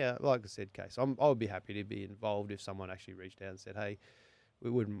 But like I said, Case, I would be happy to be involved if someone actually reached out and said, "Hey, we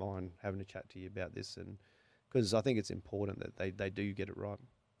wouldn't mind having a chat to you about this," and because I think it's important that they do get it right.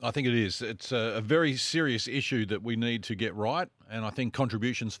 I think it is. It's a very serious issue that we need to get right, and I think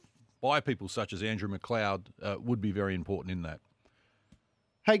contributions by people such as Andrew McLeod would be very important in that.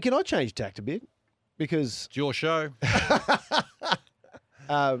 Hey, can I change tact a bit? Because it's your show. I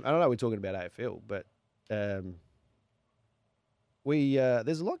don't know, we're talking about AFL, but there's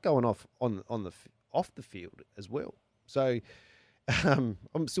a lot going off off the field as well. So I'm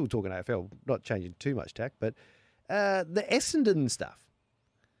still talking AFL, not changing too much tack, but the Essendon stuff.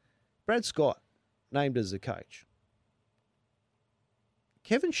 Brad Scott named as the coach.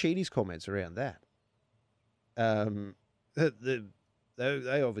 Kevin Sheedy's comments around that.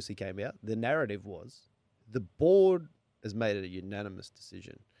 They obviously came out. The narrative was the board has made it a unanimous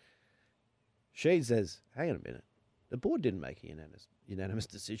decision. Sheed says, hang on a minute. The board didn't make a unanimous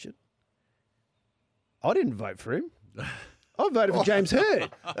decision. I didn't vote for him. I voted for James Hird.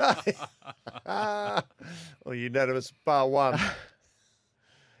 Well, unanimous bar one.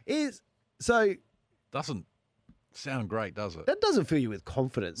 Doesn't sound great, does it? That doesn't fill you with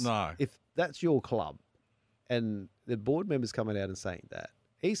confidence. No. If that's your club and the board member's coming out and saying that,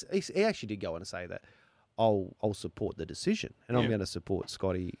 he actually did go on and say that, I'll support the decision and I'm going to support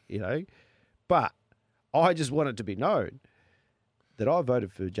Scotty, But I just want it to be known that I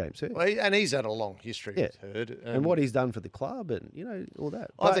voted for James Hird. Well, and he's had a long history with Hird. And what he's done for the club and, all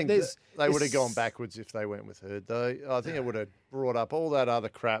that. I think they would have gone backwards if they went with Hird, though. I think it would have brought up all that other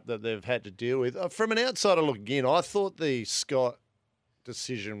crap that they've had to deal with. From an outsider looking in, I thought the Scott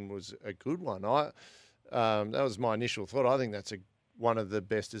decision was a good one. That was my initial thought. I think that's one of the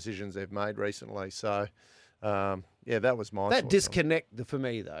best decisions they've made recently. So, that was my That thought. Disconnect for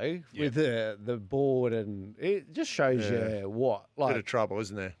me, though, with the board, and it just shows you what. Bit of trouble,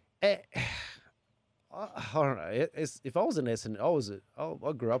 isn't there? I don't know. If I was an Essendon,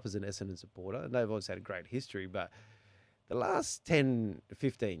 I grew up as an Essendon supporter, and they've always had a great history, but the last 10 to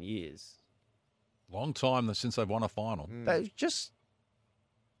 15 years... Long time since they've won a final. They've just...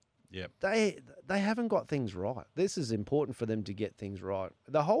 Yep. They haven't got things right. This is important for them to get things right.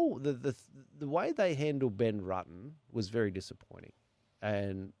 The whole the way they handled Ben Rutten was very disappointing,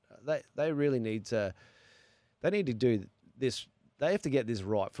 and they really need to do this. They have to get this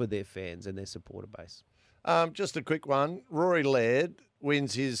right for their fans and their supporter base. Just a quick one. Rory Laird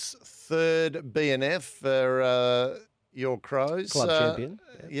wins his third BNF for your Crows. Club champion.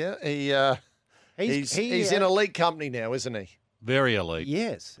 Yeah, he's in elite company now, isn't he? Very elite.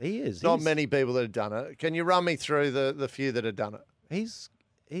 Yes, he is. Not many people that have done it. Can you run me through the few that have done it? He's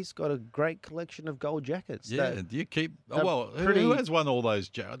got a great collection of gold jackets. Yeah, do you keep... who has won all those?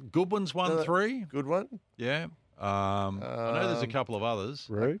 Goodwin's won 3. Good one. Yeah. I know there's a couple of others.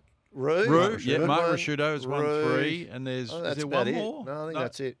 Roo. Yeah, Mark Rashudo's won 3. And is there one more? No, I think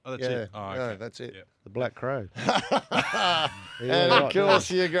that's it. Oh, that's it. Oh, okay. No, that's it. Yeah. The Black Crow. And of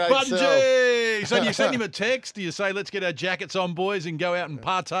course, your great self. BUNJI! So do you send him a text? Do you say, let's get our jackets on, boys, and go out and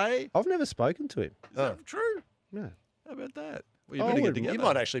partay? I've never spoken to him. Is that true? No. How about that? Well, you better get together. You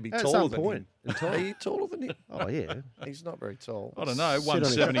might actually be At taller some than point. him. Are you taller than him? Oh, yeah. He's not very tall. I don't know.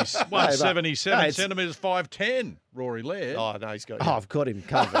 Sit on his- 177 centimetres, 5'10", Rory Laird. Oh, no, he's got Oh, I've got him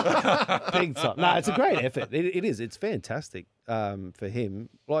covered. Big time. No, it's a great effort. It is. It's fantastic for him.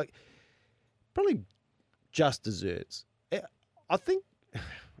 Probably just desserts. I think,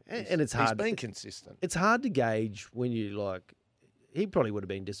 and it's hard. He's been consistent. It's hard to gauge when you he probably would have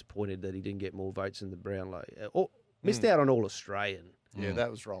been disappointed that he didn't get more votes in the Brownlow. Or missed out on All Australian. Yeah,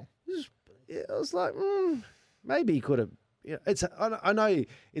 that was wrong. I was like, maybe he could have. I know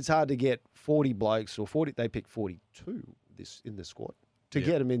it's hard to get 40 blokes or 40. They picked 42 in the squad to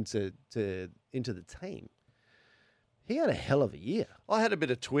get him into the team. He had a hell of a year. I had a bit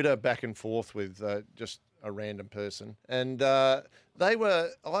of Twitter back and forth with just a random person, and I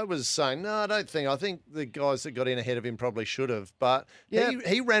was saying, no, I think the guys that got in ahead of him probably should have, but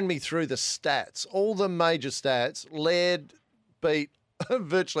he ran me through the stats, all the major stats. Laird beat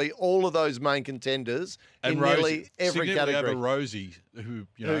virtually all of those main contenders in nearly every category. Over Rosie, who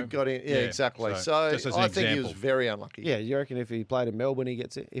got in. Yeah, exactly. So I think he was very unlucky. Yeah, you reckon if he played in Melbourne, he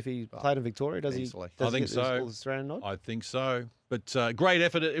gets it? If he played in Victoria, does easily. he? I think get so. All Australian nod? I think so. But great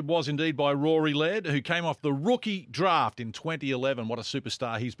effort it was indeed by Rory Laird, who came off the rookie draft in 2011. What a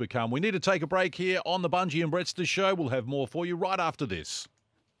superstar he's become. We need to take a break here on the BUNJI and BRETTSTER show. We'll have more for you right after this.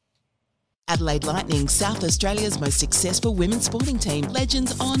 Adelaide Lightning, South Australia's most successful women's sporting team.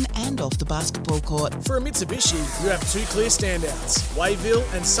 Legends on and off the basketball court. For a Mitsubishi, you have 2 clear standouts, Wayville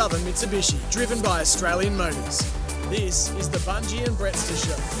and Southern Mitsubishi, driven by Australian Motors. This is the BUNJI and BRETTSTER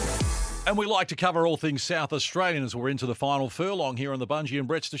show. And we like to cover all things South Australian as we're into the final furlong here on the BUNJI and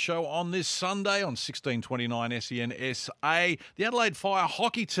BRETTSTER show on this Sunday on 1629 SEN-SA. The Adelaide Fire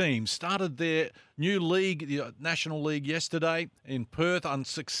hockey team started their new league, the National League, yesterday in Perth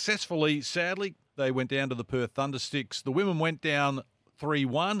unsuccessfully. Sadly, they went down to the Perth Thundersticks. The women went down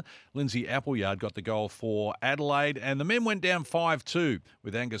 3-1. Lindsay Appleyard got the goal for Adelaide, and the men went down 5-2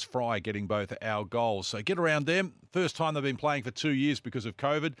 with Angus Fry getting both our goals. So get around them. First time they've been playing for 2 years because of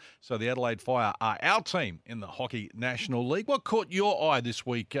COVID. So the Adelaide Fire are our team in the Hockey National League. What caught your eye this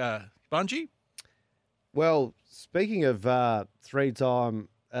week, BUNJI? Well, speaking of 3-time,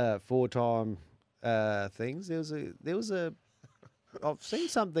 4-time things, there was a. I've seen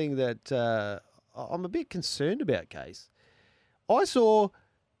something that I'm a bit concerned about, Case. I saw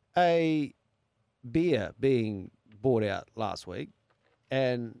a beer being bought out last week,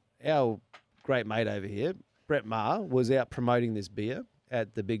 and our great mate over here, Brett Maher, was out promoting this beer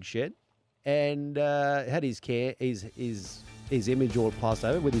at the Big Shed, and had his his image all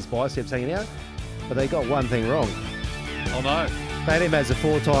plastered over with his biceps hanging out. But they got one thing wrong. Oh, no. They had him as a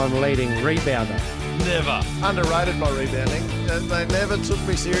 4-time leading rebounder. Never. Underrated my rebounding. They never took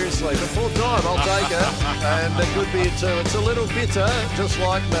me seriously. The 4th time, I'll take it. And it could be too. It's a little bitter, just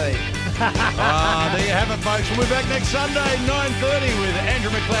like me. There you have it, folks. We'll be back next Sunday, 9:30, with Andrew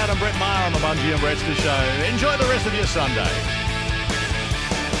McLeod and Brett Maher on the Bunjie and BRETTSTER Show. Enjoy the rest of your Sunday.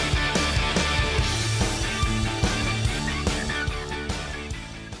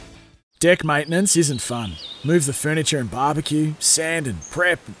 Deck maintenance isn't fun. Move the furniture and barbecue, sand and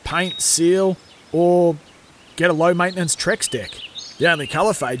prep, paint, seal, or get a low-maintenance Trex deck. The only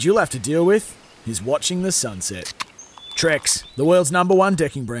colour fade you'll have to deal with is watching the sunset. Trex, the world's #1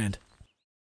 decking brand.